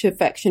have much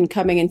affection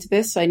coming into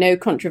this? I know,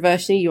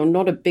 controversially, you're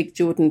not a big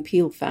Jordan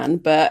Peele fan,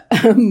 but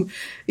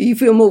you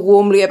feel more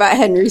warmly about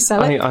Henry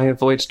Selick? I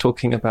avoid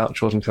talking about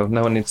Jordan Peele.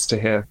 No one needs to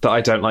hear that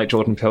I don't like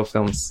Jordan Peele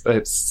films.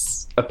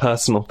 It's a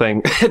personal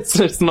thing.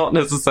 It's not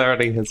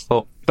necessarily his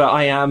fault. But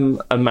I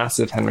am a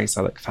massive Henry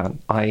Selick fan.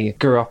 I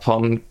grew up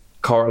on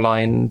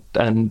Coraline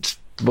and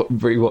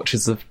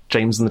rewatches of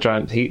James and the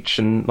Giant Peach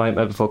and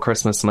Nightmare Before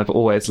Christmas, and I've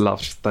always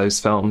loved those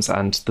films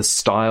and the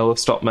style of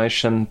stop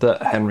motion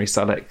that Henry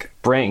Selick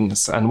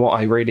brings. And what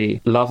I really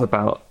love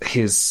about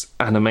his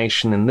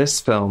animation in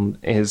this film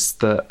is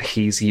that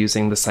he's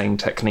using the same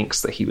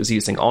techniques that he was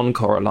using on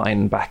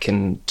Coraline back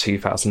in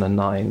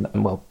 2009,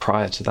 and well,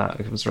 prior to that,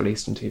 it was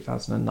released in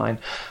 2009,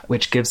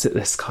 which gives it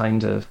this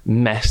kind of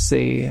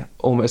messy,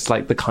 almost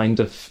like the kind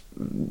of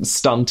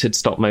stunted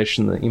stop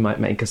motion that you might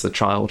make as a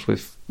child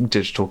with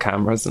digital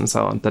cameras and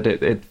so on, that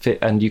it fit,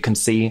 and you can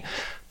see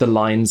the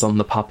lines on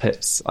the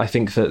puppets. I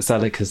think that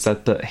Selick has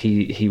said that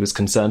he was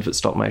concerned that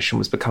stop motion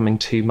was becoming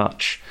too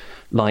much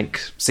like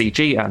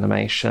CG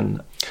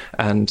animation,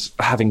 and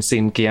having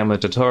seen Guillermo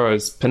del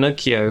Toro's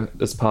Pinocchio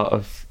as part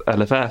of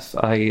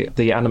LFF,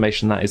 the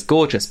animation that is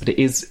gorgeous, but it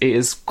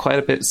is quite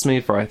a bit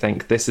smoother. I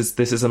think this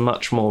is a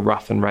much more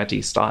rough and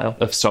ready style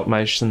of stop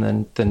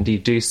motion than you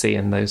do see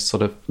in those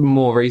sort of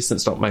more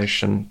recent stop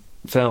motion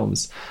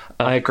films.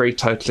 I agree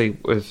totally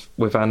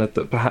with Anna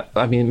that perhaps,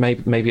 I mean,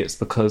 maybe it's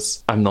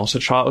because I'm not a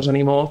child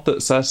anymore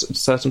that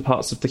certain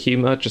parts of the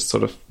humour just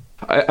sort of,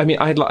 I mean,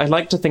 I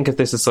like to think of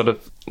this as sort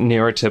of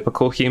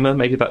neurotypical humour.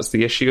 Maybe that's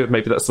the issue.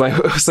 Maybe that's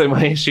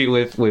my issue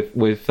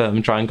with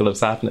Triangle of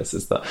Sadness,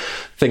 is that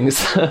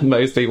things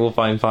most people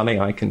find funny,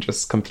 I can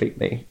just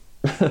completely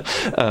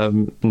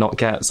not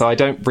get. So I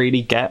don't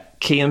really get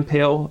Key and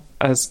Peele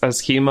as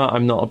humour.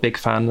 I'm not a big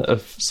fan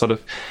of sort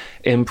of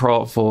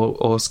improv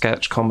or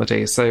sketch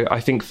comedy. So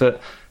I think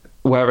that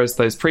whereas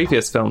those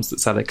previous films that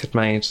Selick had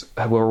made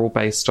were all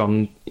based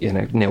on, you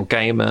know, Neil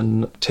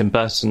Gaiman, Tim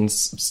Burton's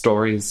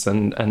stories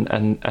and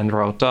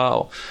Roald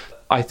Dahl,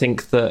 I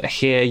think that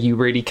here you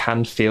really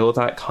can feel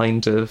that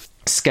kind of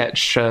sketch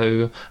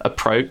show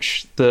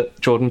approach that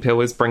Jordan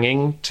Peele is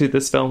bringing to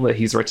this film that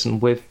he's written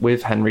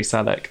with Henry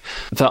Selick,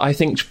 that I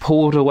think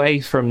pulled away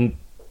from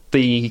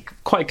the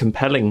quite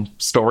compelling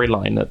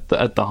storyline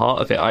at the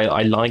heart of it.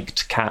 I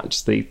liked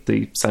Kat,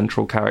 the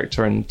central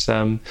character, and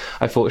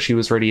I thought she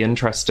was really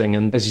interesting.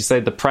 And as you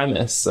say, the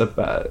premise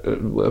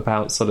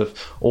about sort of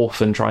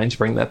orphan trying to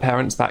bring their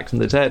parents back from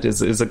the dead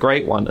is a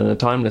great one, and a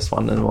timeless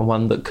one, and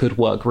one that could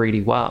work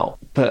really well.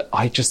 But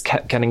I just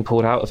kept getting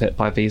pulled out of it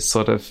by these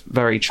sort of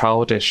very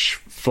childish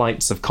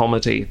flights of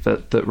comedy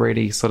that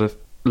really sort of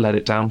let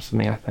it down for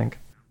me, I think.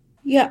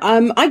 Yeah,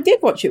 I did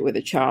watch it with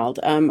a child.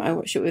 I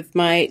watched it with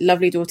my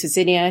lovely daughter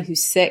Zinnia,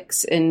 who's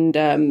 6,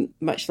 and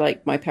much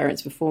like my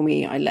parents before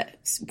me, I let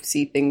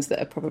see things that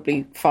are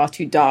probably far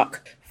too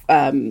dark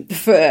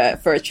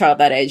for a child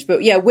that age.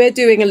 But yeah, we're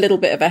doing a little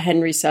bit of a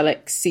Henry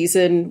Selick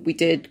season. We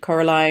did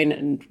Coraline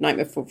and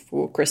Nightmare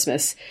Before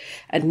Christmas,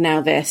 and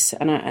now this.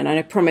 And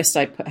I promised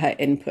I'd put her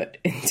input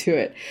into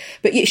it.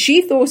 But yeah,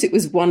 she thought it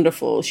was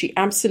wonderful. She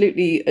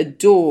absolutely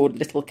adored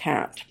Little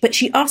Cat. But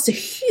she asked a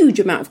huge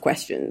amount of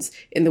questions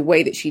in the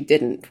way that she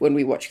didn't when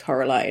we watched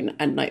Coraline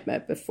and Nightmare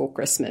Before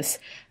Christmas.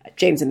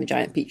 James and the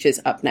Giant Peach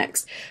up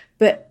next.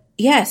 But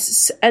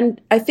yes, and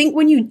I think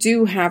when you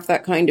do have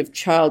that kind of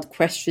child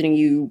questioning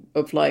you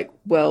of like,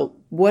 well,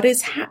 what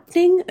is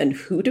happening and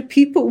who do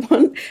people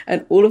want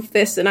and all of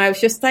this, and I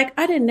was just like,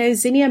 I don't know,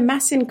 Zinnia,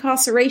 mass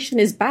incarceration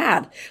is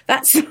bad.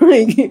 That's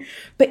like,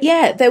 but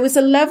yeah, there was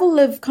a level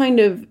of kind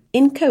of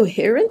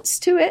incoherence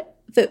to it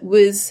that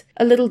was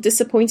a little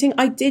disappointing.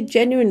 I did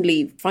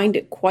genuinely find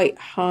it quite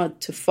hard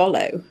to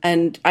follow,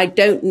 and I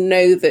don't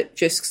know that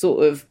just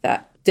sort of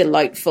that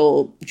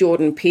delightful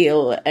Jordan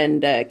Peele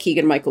and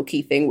Keegan-Michael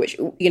Key thing, which,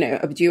 you know,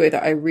 a duo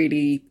that I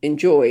really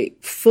enjoy,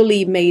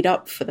 fully made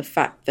up for the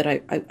fact that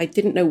I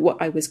didn't know what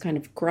I was kind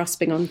of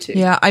grasping onto.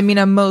 Yeah, I mean,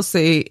 I'm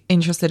mostly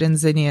interested in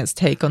Zinnia's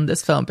take on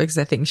this film because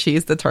I think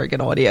she's the target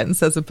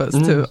audience as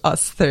opposed to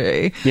us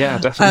three. Yeah,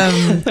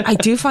 definitely. I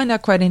do find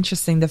that quite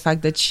interesting, the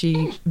fact that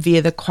she,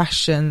 via the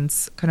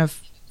questions, kind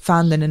of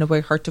found it in a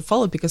way hard to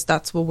follow, because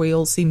that's what we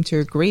all seem to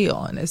agree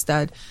on, is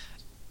that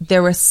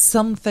there was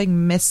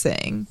something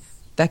missing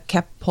that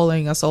kept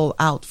pulling us all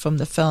out from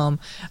the film.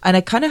 And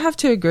I kind of have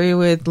to agree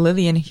with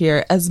Lillian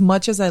here. As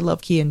much as I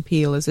love Key and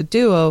Peele as a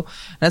duo,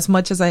 and as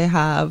much as I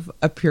have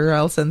a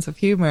puerile sense of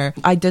humor,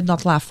 I did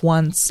not laugh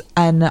once.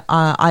 And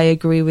I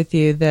agree with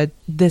you that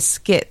the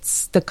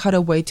skits, the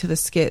cutaway to the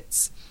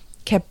skits,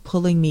 kept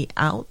pulling me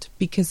out,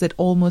 because it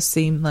almost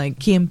seemed like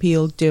Key and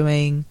Peele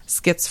doing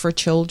skits for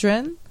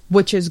children,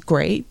 which is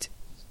great,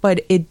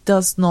 but it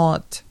does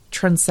not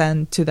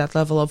transcend to that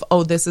level of,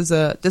 oh, this is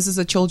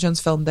a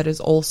children's film that is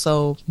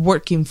also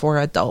working for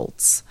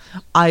adults.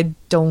 I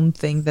don't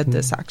think that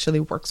this actually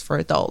works for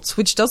adults,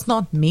 which does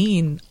not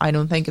mean I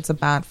don't think it's a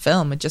bad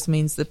film. It just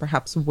means that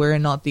perhaps we're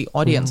not the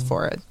audience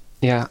for it.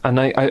 Yeah, and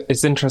I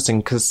it's interesting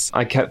because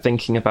I kept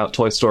thinking about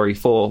Toy Story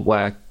 4,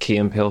 where Key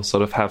and Peele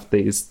sort of have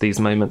these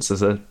moments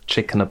as a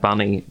chick and a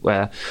bunny,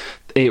 where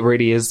it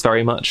really is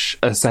very much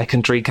a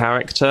secondary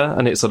character,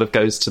 and it sort of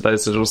goes to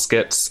those little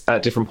skits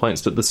at different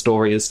points, but the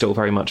story is still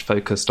very much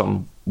focused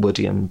on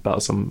Woody and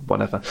Buzz and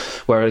whatever.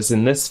 Whereas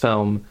in this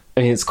film,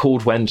 I mean, it's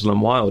called Wendell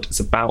and Wild. It's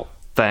about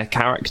their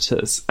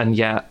characters, and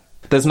yet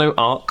there's no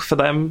arc for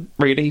them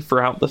really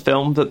throughout the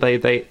film. That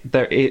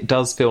it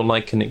does feel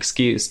like an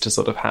excuse to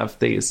sort of have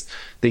these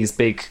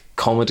big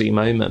comedy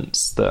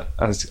moments that,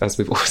 as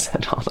we've all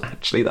said, aren't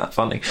actually that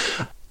funny.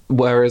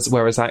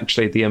 Whereas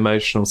actually the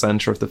emotional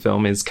centre of the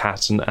film is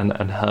Kat and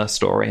her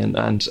story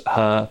and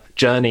her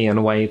journey in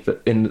a way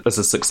that as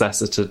a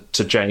successor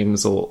to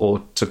James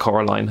or to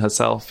Coraline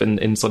herself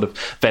in sort of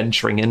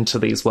venturing into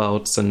these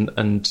worlds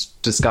and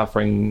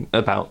discovering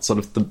about sort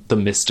of the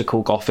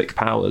mystical gothic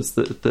powers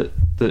that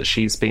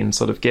she's been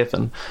sort of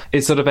given.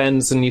 It sort of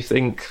ends and you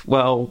think,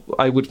 well,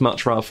 I would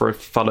much rather have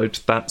followed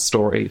that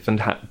story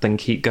than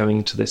keep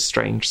going to this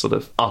strange sort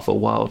of other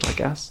world, I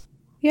guess.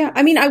 Yeah,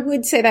 I mean, I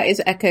would say that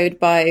is echoed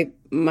by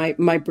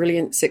my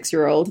brilliant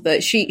 6-year-old,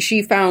 that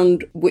she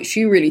found what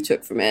she really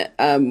took from it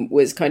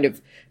was kind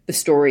of the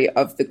story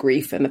of the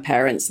grief and the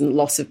parents and the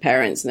loss of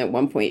parents. And at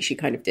one point she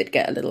kind of did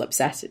get a little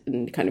upset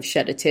and kind of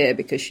shed a tear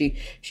because she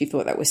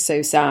thought that was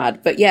so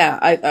sad. But yeah,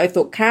 I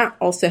thought Kat,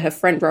 also her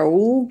friend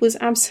Raoul, was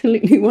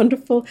absolutely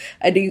wonderful.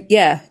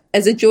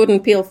 As a Jordan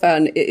Peele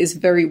fan, it is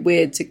very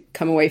weird to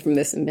come away from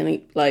this and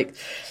be like, a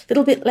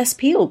little bit less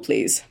Peele,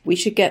 please. We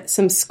should get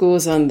some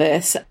scores on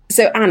this.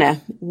 So,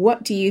 Anna,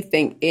 what do you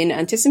think in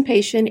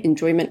anticipation,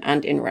 enjoyment,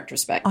 and in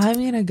retrospect? I'm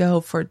going to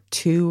go for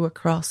 2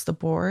 across the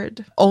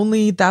board.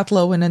 Only that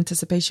low in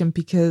anticipation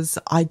because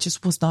I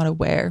just was not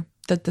aware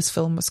that this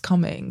film was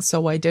coming.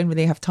 So I didn't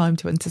really have time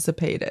to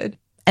anticipate it.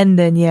 And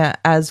then, yeah,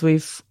 as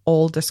we've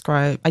all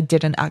described, I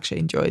didn't actually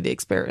enjoy the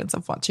experience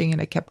of watching it.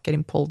 I kept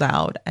getting pulled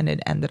out and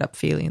it ended up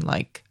feeling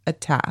like a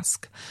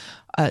task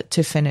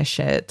to finish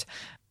it.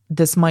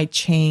 This might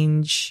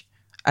change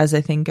as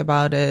I think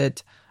about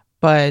it.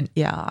 But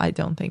yeah, I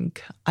don't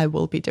think I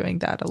will be doing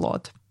that a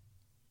lot.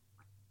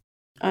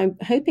 I'm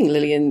hoping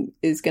Lillian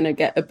is going to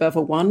get above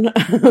a 1.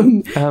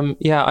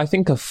 Yeah, I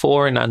think a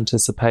 4 in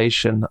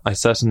anticipation. I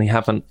certainly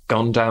haven't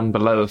gone down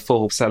below a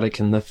 4 Selig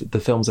in the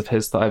films of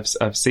his that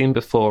I've seen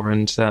before,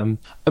 and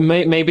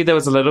maybe there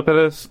was a little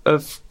bit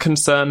of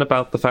concern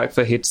about the fact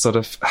that he'd sort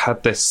of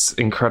had this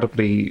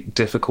incredibly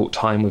difficult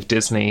time with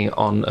Disney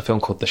on a film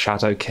called The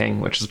Shadow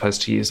King, which is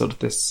supposed to use sort of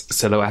this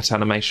silhouette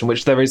animation,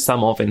 which there is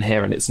some of in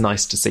here, and it's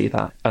nice to see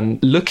that.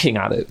 And looking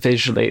at it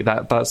visually,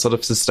 that sort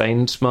of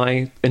sustained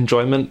my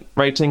enjoyment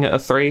rating at a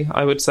 3,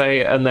 I would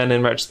say. And then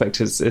in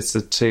retrospect, it's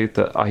a 2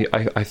 that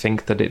I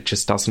think that it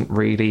just doesn't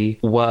really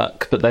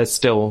work, but there's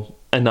still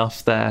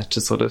enough there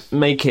to sort of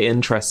make it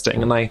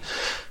interesting. And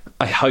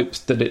I hope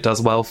that it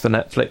does well for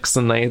Netflix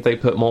and they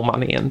put more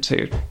money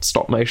into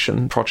stop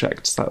motion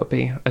projects. That would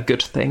be a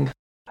good thing.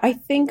 I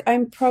think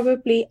I'm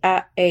probably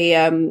at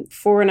a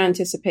 4 in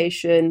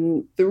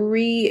anticipation,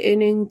 3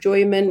 in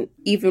enjoyment.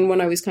 Even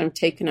when I was kind of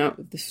taken out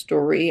of the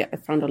story, I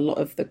found a lot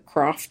of the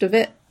craft of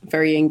it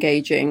very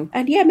engaging.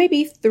 And yeah,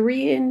 maybe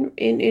 3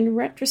 in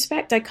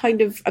retrospect.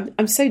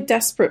 I'm so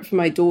desperate for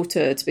my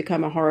daughter to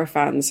become a horror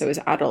fan, so as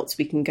adults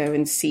we can go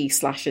and see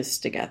slashers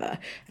together.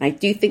 And I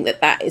do think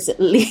that is at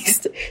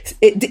least,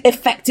 it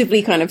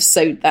effectively kind of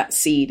sowed that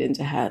seed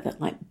into her that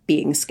like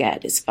being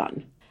scared is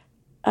fun.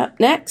 Up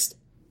next,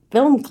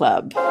 Film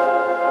Club.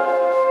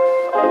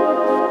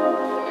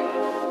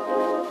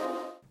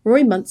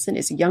 Roy Munson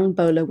is a young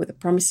bowler with a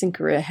promising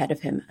career ahead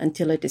of him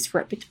until a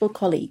disreputable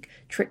colleague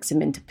tricks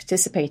him into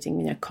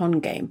participating in a con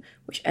game,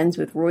 which ends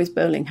with Roy's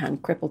bowling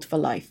hand crippled for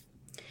life.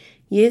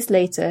 Years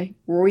later,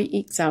 Roy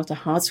ekes out a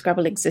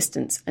hardscrabble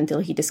existence until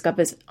he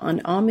discovers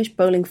an Amish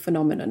bowling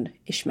phenomenon,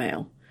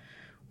 Ishmael.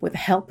 With the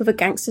help of a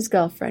gangster's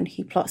girlfriend,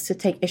 he plots to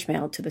take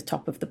Ishmael to the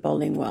top of the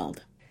bowling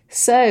world.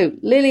 So,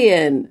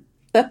 Lillian,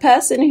 the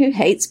person who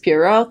hates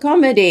puerile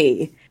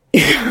comedy.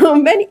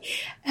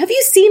 Have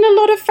you seen a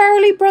lot of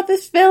Farrelly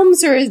Brothers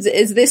films, or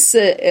is this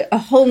a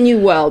whole new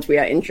world we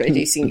are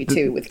introducing you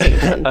to with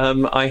Kingpin?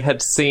 I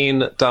had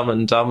seen Dumb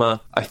and Dumber.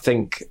 I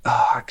think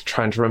I'm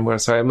trying to remember.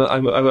 Sorry, I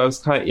was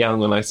quite young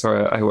when I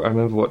saw it. I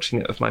remember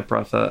watching it with my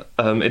brother.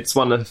 It's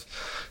one of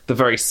the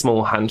very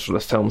small handful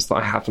of films that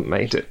I haven't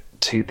made it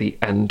to the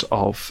end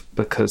of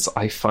because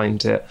I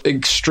find it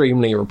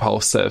extremely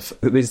repulsive.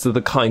 These are the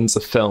kinds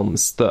of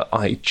films that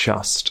I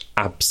just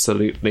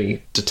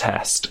absolutely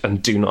detest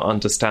and do not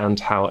understand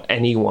how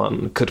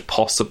anyone could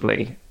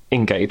possibly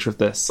engage with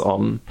this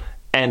on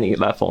any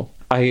level.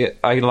 I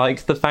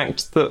like the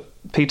fact that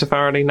Peter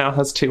Farrelly now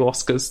has 2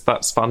 Oscars.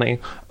 That's funny.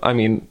 I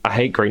mean, I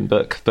hate Green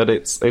Book, but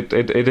it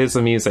is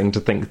amusing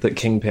to think that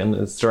Kingpin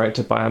is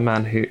directed by a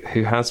man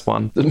who has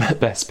won the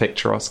Best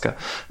Picture Oscar.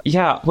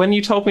 Yeah, when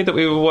you told me that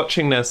we were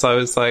watching this, I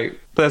was like,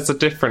 there's a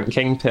different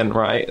Kingpin,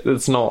 right?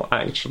 It's not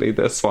actually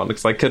this one,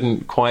 because I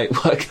couldn't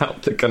quite work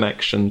out the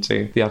connection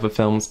to the other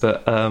films.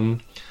 But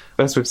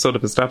as we've sort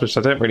of established,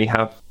 I don't really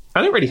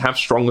have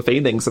strong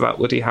feelings about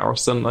Woody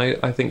Harrelson.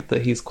 I think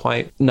that he's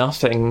quite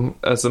nothing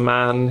as a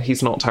man.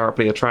 He's not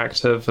terribly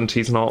attractive, and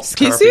he's not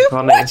terribly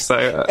funny. What?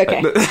 So,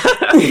 okay.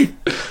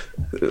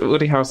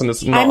 Woody Harrelson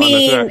is not an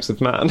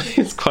attractive man.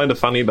 He's kind of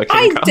funny looking.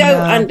 I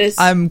don't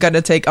understand. I'm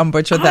gonna take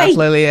umbrage with that,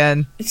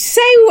 Lillian.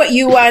 Say what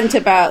you want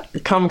about.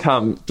 Come.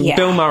 Yeah.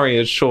 Bill Murray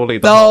is surely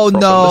the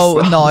no,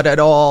 not at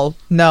all.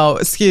 No,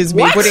 excuse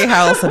me. What? Woody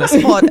Harrelson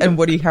is hot, and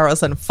Woody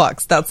Harrelson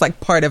fucks. That's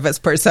like part of his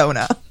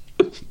persona.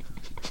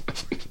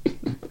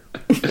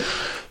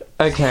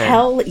 Okay.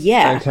 Hell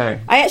yeah.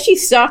 Okay. I actually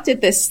started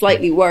this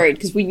slightly worried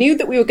because we knew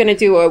that we were going to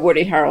do a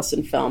Woody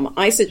Harrelson film.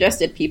 I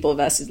suggested People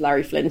versus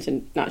Larry Flint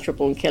and Natural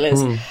Born Killers.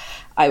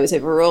 I was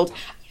overruled.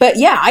 But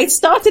yeah, I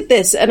started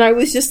this and I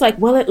was just like,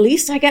 well, at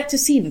least I get to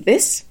see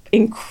this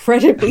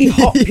incredibly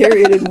hot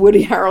period in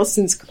Woody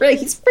Harrelson's career.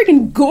 He's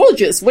freaking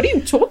gorgeous. What are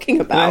you talking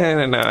about?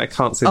 No, I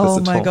can't see this at all.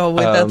 Oh my God,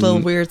 with that little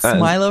weird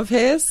smile of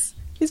his.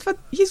 He's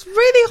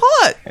really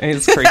hot.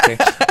 He's creepy.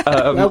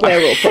 Well,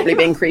 we're all probably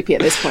being creepy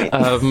at this point.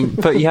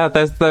 But yeah,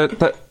 there's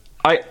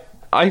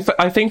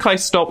I think I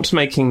stopped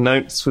making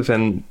notes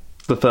within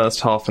the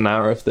first half an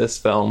hour of this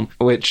film,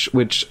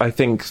 which I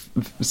think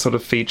sort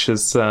of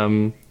features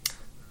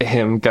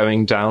him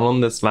going down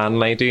on this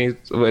landlady,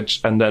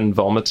 and then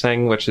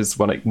vomiting, which is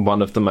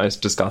one of the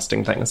most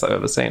disgusting things I've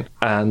ever seen.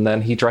 And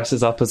then he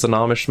dresses up as an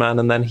Amish man,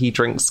 and then he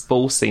drinks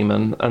bull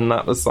semen, and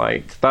that was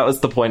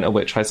the point at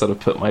which I sort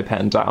of put my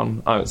pen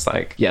down. I was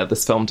like, yeah,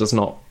 this film does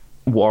not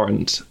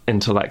warrant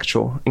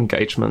intellectual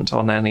engagement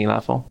on any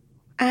level.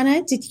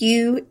 Anna, did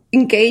you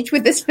engage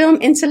with this film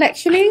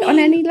intellectually on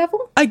any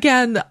level?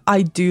 Again,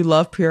 I do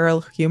love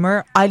puerile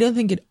humor. I don't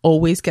think it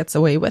always gets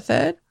away with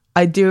it.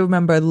 I do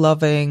remember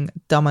loving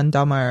Dumb and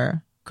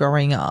Dumber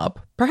growing up,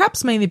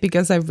 perhaps mainly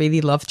because I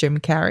really love Jim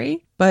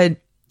Carrey, but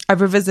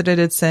I've revisited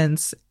it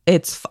since.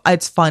 It's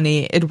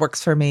funny. It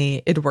works for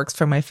me. It works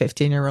for my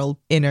 15-year-old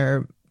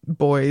inner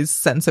boy's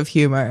sense of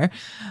humor.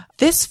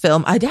 This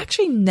film I'd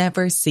actually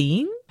never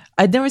seen.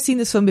 I'd never seen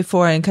this film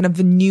before and kind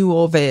of knew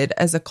of it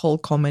as a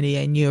cult comedy.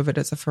 I knew of it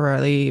as a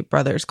Farrelly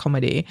Brothers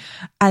comedy.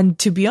 And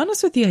to be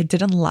honest with you, I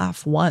didn't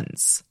laugh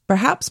once.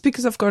 Perhaps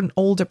because I've gotten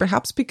older,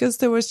 perhaps because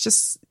there was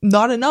just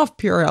not enough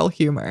Purell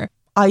humor.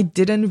 I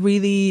didn't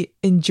really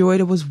enjoy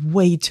it. It was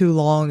way too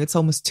long. It's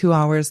almost 2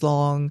 hours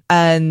long.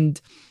 And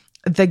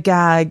the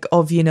gag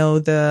of, you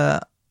know,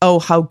 oh,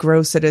 how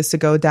gross it is to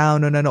go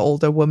down on an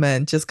older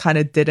woman just kind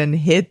of didn't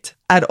hit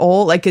at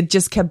all. Like, it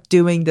just kept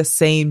doing the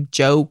same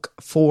joke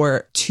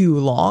for too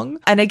long.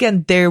 And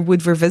again, they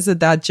would revisit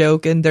that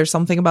joke in There's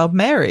Something About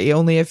Mary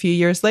only a few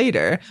years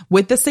later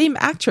with the same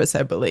actress,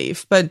 I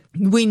believe. But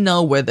we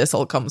know where this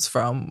all comes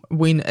from.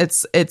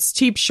 It's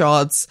cheap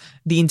shots.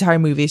 The entire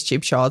movie is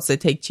cheap shots. They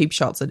take cheap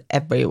shots at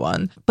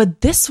everyone.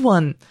 But this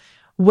one,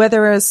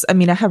 whereas, I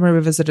mean, I haven't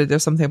revisited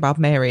There's Something About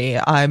Mary.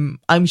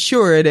 I'm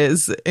sure it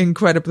is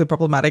incredibly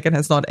problematic and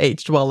has not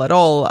aged well at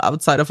all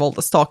outside of all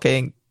the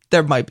stalking.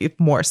 There might be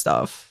more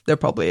stuff. There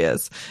probably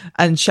is.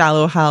 And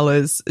Shallow Hal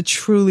is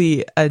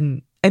truly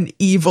an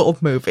evil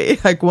movie,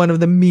 like one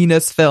of the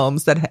meanest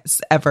films that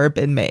has ever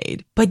been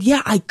made. But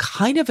yeah, I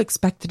kind of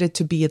expected it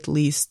to be at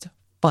least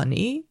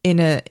funny in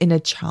a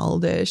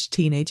childish,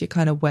 teenager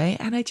kind of way.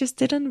 And I just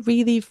didn't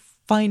really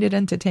find it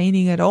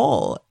entertaining at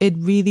all.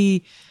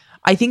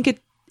 I think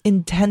it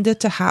intended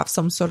to have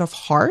some sort of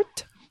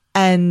heart,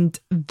 and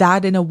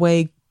that in a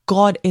way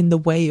got in the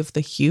way of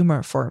the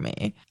humor for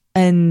me.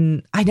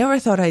 And I never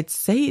thought I'd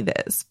say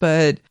this,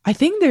 but I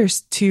think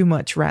there's too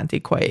much Randy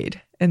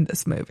Quaid in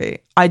this movie.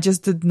 I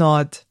just did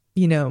not,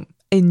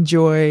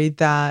 enjoy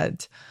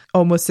that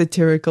almost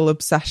satirical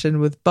obsession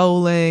with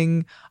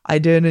bowling. I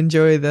didn't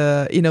enjoy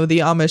the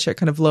Amish are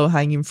kind of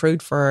low-hanging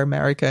fruit for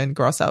American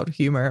gross-out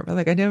humor. But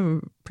I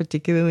didn't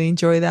particularly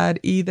enjoy that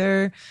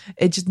either.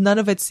 None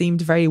of it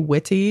seemed very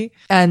witty.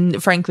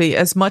 And frankly,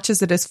 as much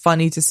as it is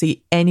funny to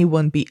see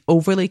anyone be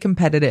overly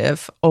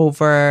competitive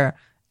over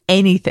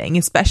anything,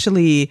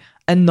 especially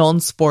a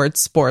non-sport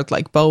sport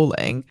like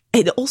bowling,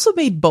 it also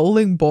made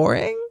bowling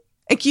boring.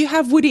 Like, you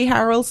have Woody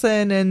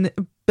Harrelson and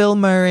Bill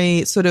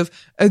Murray sort of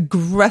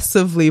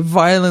aggressively,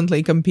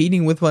 violently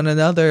competing with one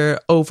another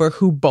over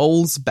who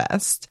bowls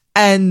best.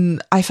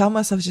 And I found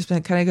myself just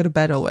being, can I go to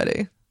bed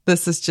already?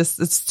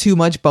 It's too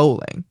much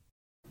bowling.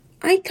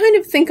 I kind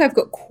of think I've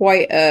got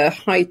quite a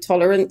high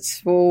tolerance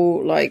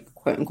for,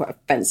 quote unquote,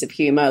 offensive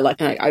humor.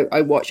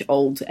 I watch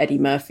old Eddie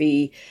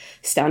Murphy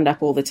stand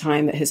up all the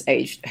time that has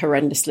aged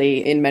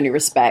horrendously in many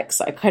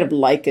respects. I kind of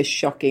like a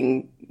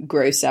shocking,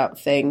 gross out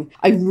thing.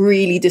 I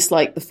really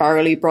dislike the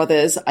Farrelly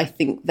brothers. I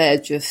think they're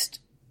just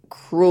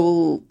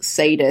cruel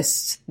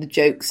sadists. The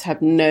jokes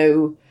have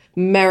no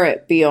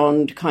merit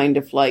beyond kind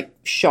of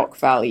shock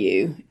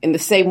value. In the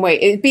same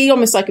way, it'd be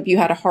almost like if you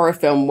had a horror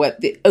film where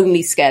the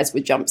only scares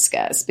were jump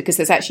scares, because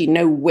there's actually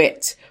no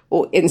wit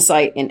or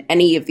insight in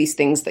any of these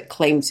things that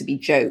claim to be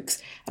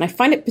jokes. And I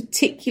find it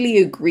particularly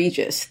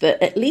egregious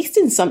that at least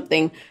in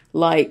something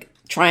like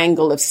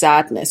Triangle of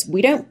Sadness,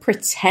 we don't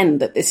pretend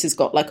that this has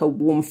got a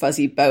warm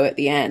fuzzy bow at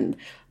the end.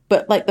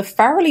 But the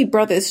Farrelly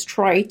brothers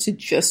try to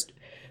just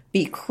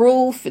be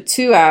cruel for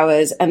 2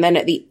 hours, and then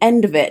at the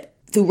end of it,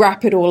 to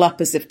wrap it all up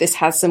as if this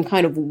has some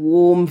kind of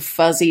warm,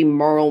 fuzzy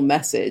moral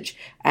message.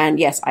 And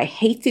yes, I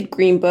hated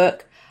Green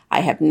Book. I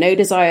have no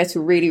desire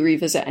to really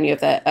revisit any of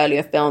their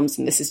earlier films.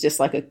 And this is just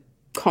a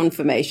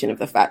confirmation of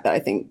the fact that I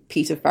think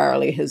Peter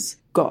Farrelly has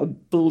got a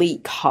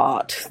bleak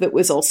heart that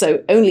was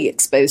also only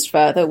exposed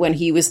further when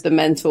he was the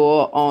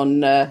mentor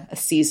on a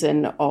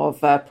season of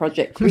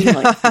Project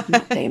Greenlight with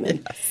Matt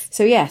Damon. Yes.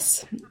 So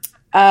yes,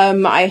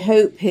 I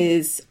hope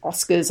his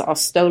Oscars are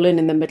stolen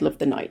in the middle of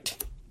the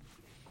night.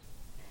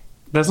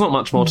 There's not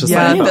much more to say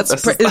about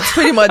this. It's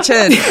pretty much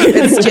it.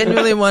 It's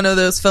genuinely one of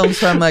those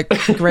films where I'm like,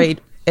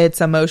 great,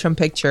 it's a motion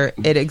picture.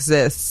 It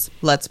exists.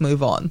 Let's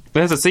move on.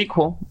 There's a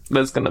sequel.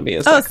 There's going to be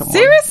a second one.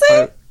 Seriously?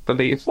 I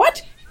believe.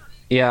 What?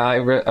 Yeah,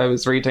 I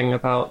was reading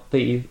about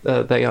they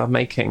are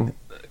making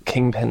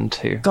Kingpin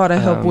 2. God, I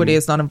hope Woody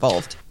is not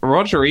involved.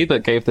 Roger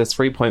Ebert gave this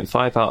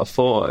 3.5 out of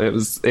 4.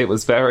 It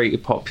was very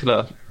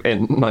popular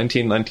in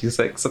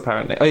 1996,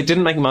 apparently. It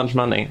didn't make much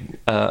money,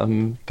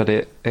 but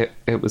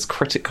it was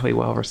critically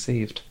well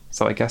received.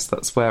 So I guess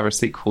that's where a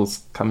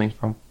sequel's coming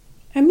from.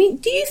 I mean,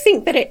 do you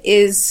think that it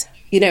is,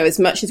 as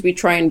much as we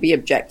try and be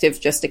objective,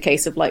 just a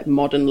case of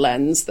modern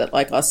lens that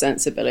our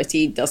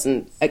sensibility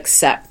doesn't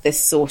accept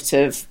this sort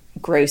of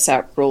gross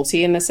out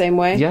cruelty in the same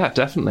way? Yeah,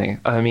 definitely.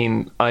 I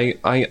mean,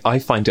 I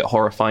find it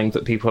horrifying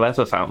that people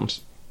ever found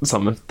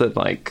some of the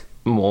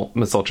more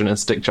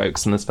misogynistic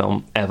jokes in this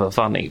film ever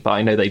funny, but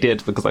I know they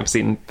did because I've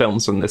seen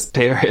films from this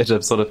period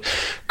of sort of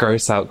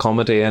gross out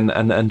comedy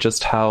and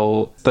just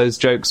how those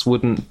jokes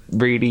wouldn't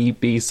really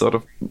be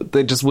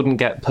they just wouldn't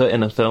get put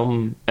in a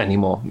film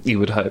anymore, you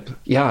would hope.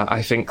 Yeah,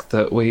 I think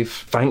that we've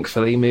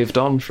thankfully moved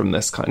on from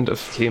this kind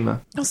of humour.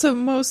 Also,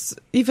 most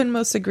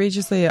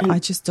egregiously, I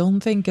just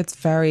don't think it's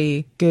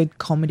very good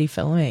comedy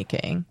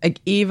filmmaking.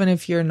 Even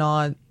if you're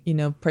not,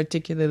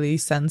 particularly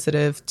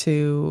sensitive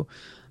to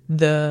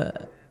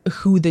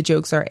who the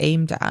jokes are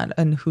aimed at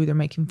and who they're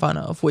making fun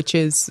of, which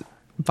is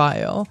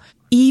vile.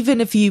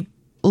 Even if you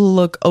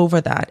look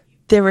over that,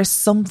 there is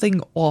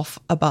something off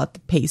about the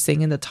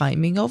pacing and the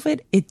timing of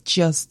it. It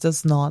just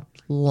does not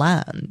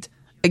land.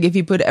 Like if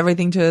you put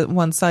everything to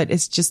one side,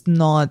 it's just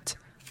not,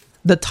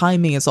 the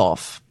timing is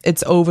off.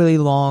 It's overly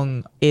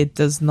long. It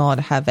does not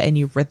have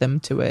any rhythm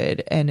to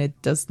it. And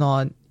it does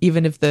not,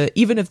 even if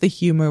the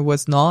humor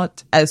was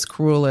not as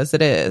cruel as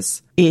it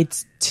is,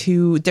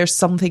 there's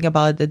something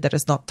about it that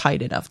is not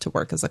tight enough to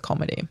work as a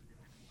comedy.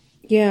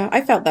 Yeah,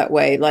 I felt that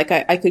way. Like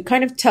I could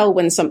kind of tell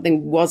when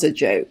something was a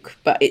joke,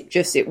 but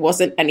it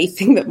wasn't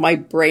anything that my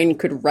brain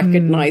could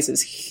recognize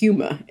as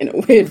humor in a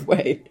weird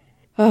way.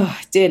 Oh,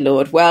 dear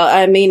Lord. Well,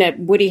 I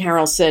mean, Woody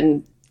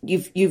Harrelson,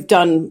 you've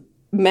done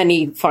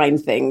many fine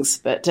things,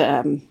 but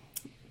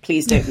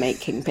please don't make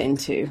Kingpin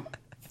 2.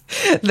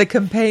 The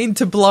campaign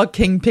to block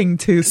Kingpin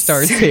 2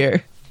 starts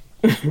here.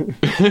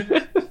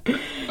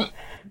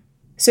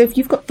 So if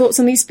you've got thoughts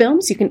on these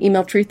films, you can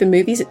email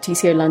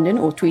truthandmovies@TCO London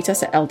or tweet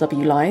us at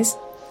LWLies.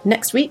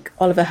 Next week,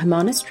 Oliver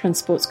Hermanus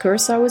transports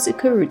Kurosawa's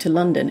Ikuru to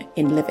London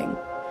in Living.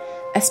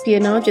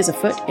 Espionage is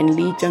afoot in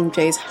Lee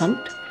Jung-jae's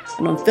Hunt,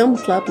 and on Film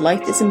Club,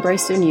 life is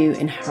embraced anew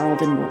in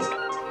Harold and Maude.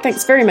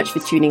 Thanks very much for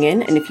tuning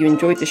in, and if you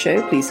enjoyed the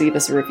show, please leave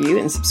us a review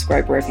and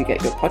subscribe wherever you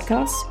get your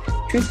podcasts.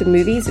 Truth and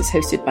Movies is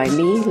hosted by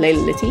me,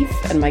 Layla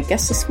Latif, and my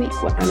guests this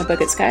week were Anna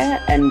Bogatskaya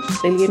and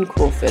Lillian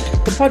Crawford.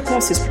 The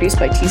podcast is produced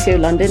by TCO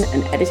London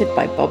and edited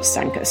by Bob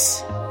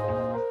Stankus.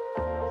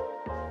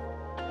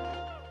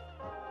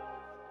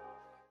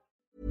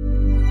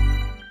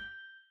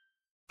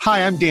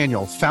 Hi, I'm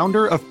Daniel,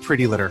 founder of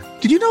Pretty Litter.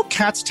 Did you know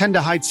cats tend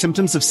to hide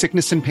symptoms of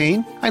sickness and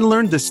pain? I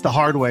learned this the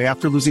hard way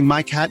after losing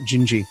my cat,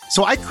 Gingy.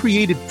 So I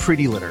created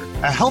Pretty Litter,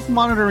 a health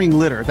monitoring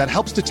litter that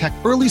helps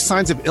detect early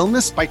signs of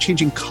illness by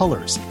changing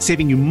colors,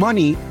 saving you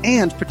money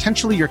and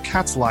potentially your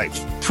cat's life.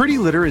 Pretty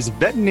Litter is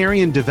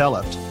veterinarian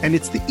developed, and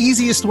it's the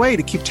easiest way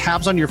to keep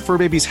tabs on your fur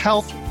baby's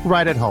health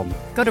right at home.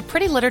 Go to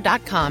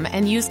prettylitter.com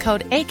and use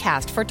code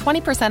ACAST for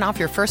 20% off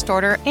your first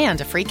order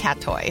and a free cat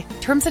toy.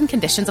 Terms and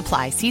conditions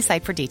apply. See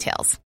site for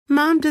details.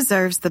 Mom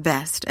deserves the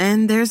best,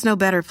 and there's no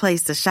better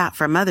place to shop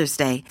for Mother's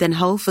Day than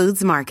Whole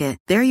Foods Market.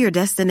 They're your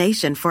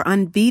destination for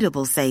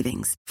unbeatable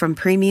savings, from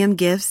premium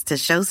gifts to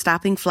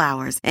show-stopping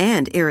flowers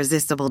and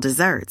irresistible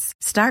desserts.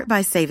 Start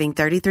by saving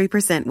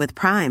 33% with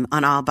Prime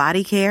on all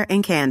body care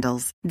and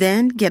candles.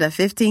 Then get a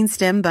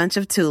 15-stem bunch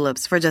of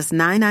tulips for just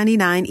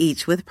 $9.99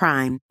 each with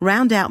Prime.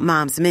 Round out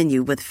Mom's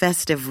menu with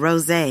festive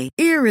rosé,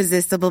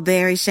 irresistible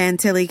berry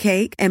chantilly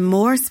cake, and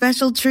more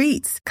special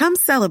treats. Come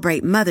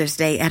celebrate Mother's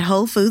Day at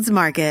Whole Foods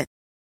Market.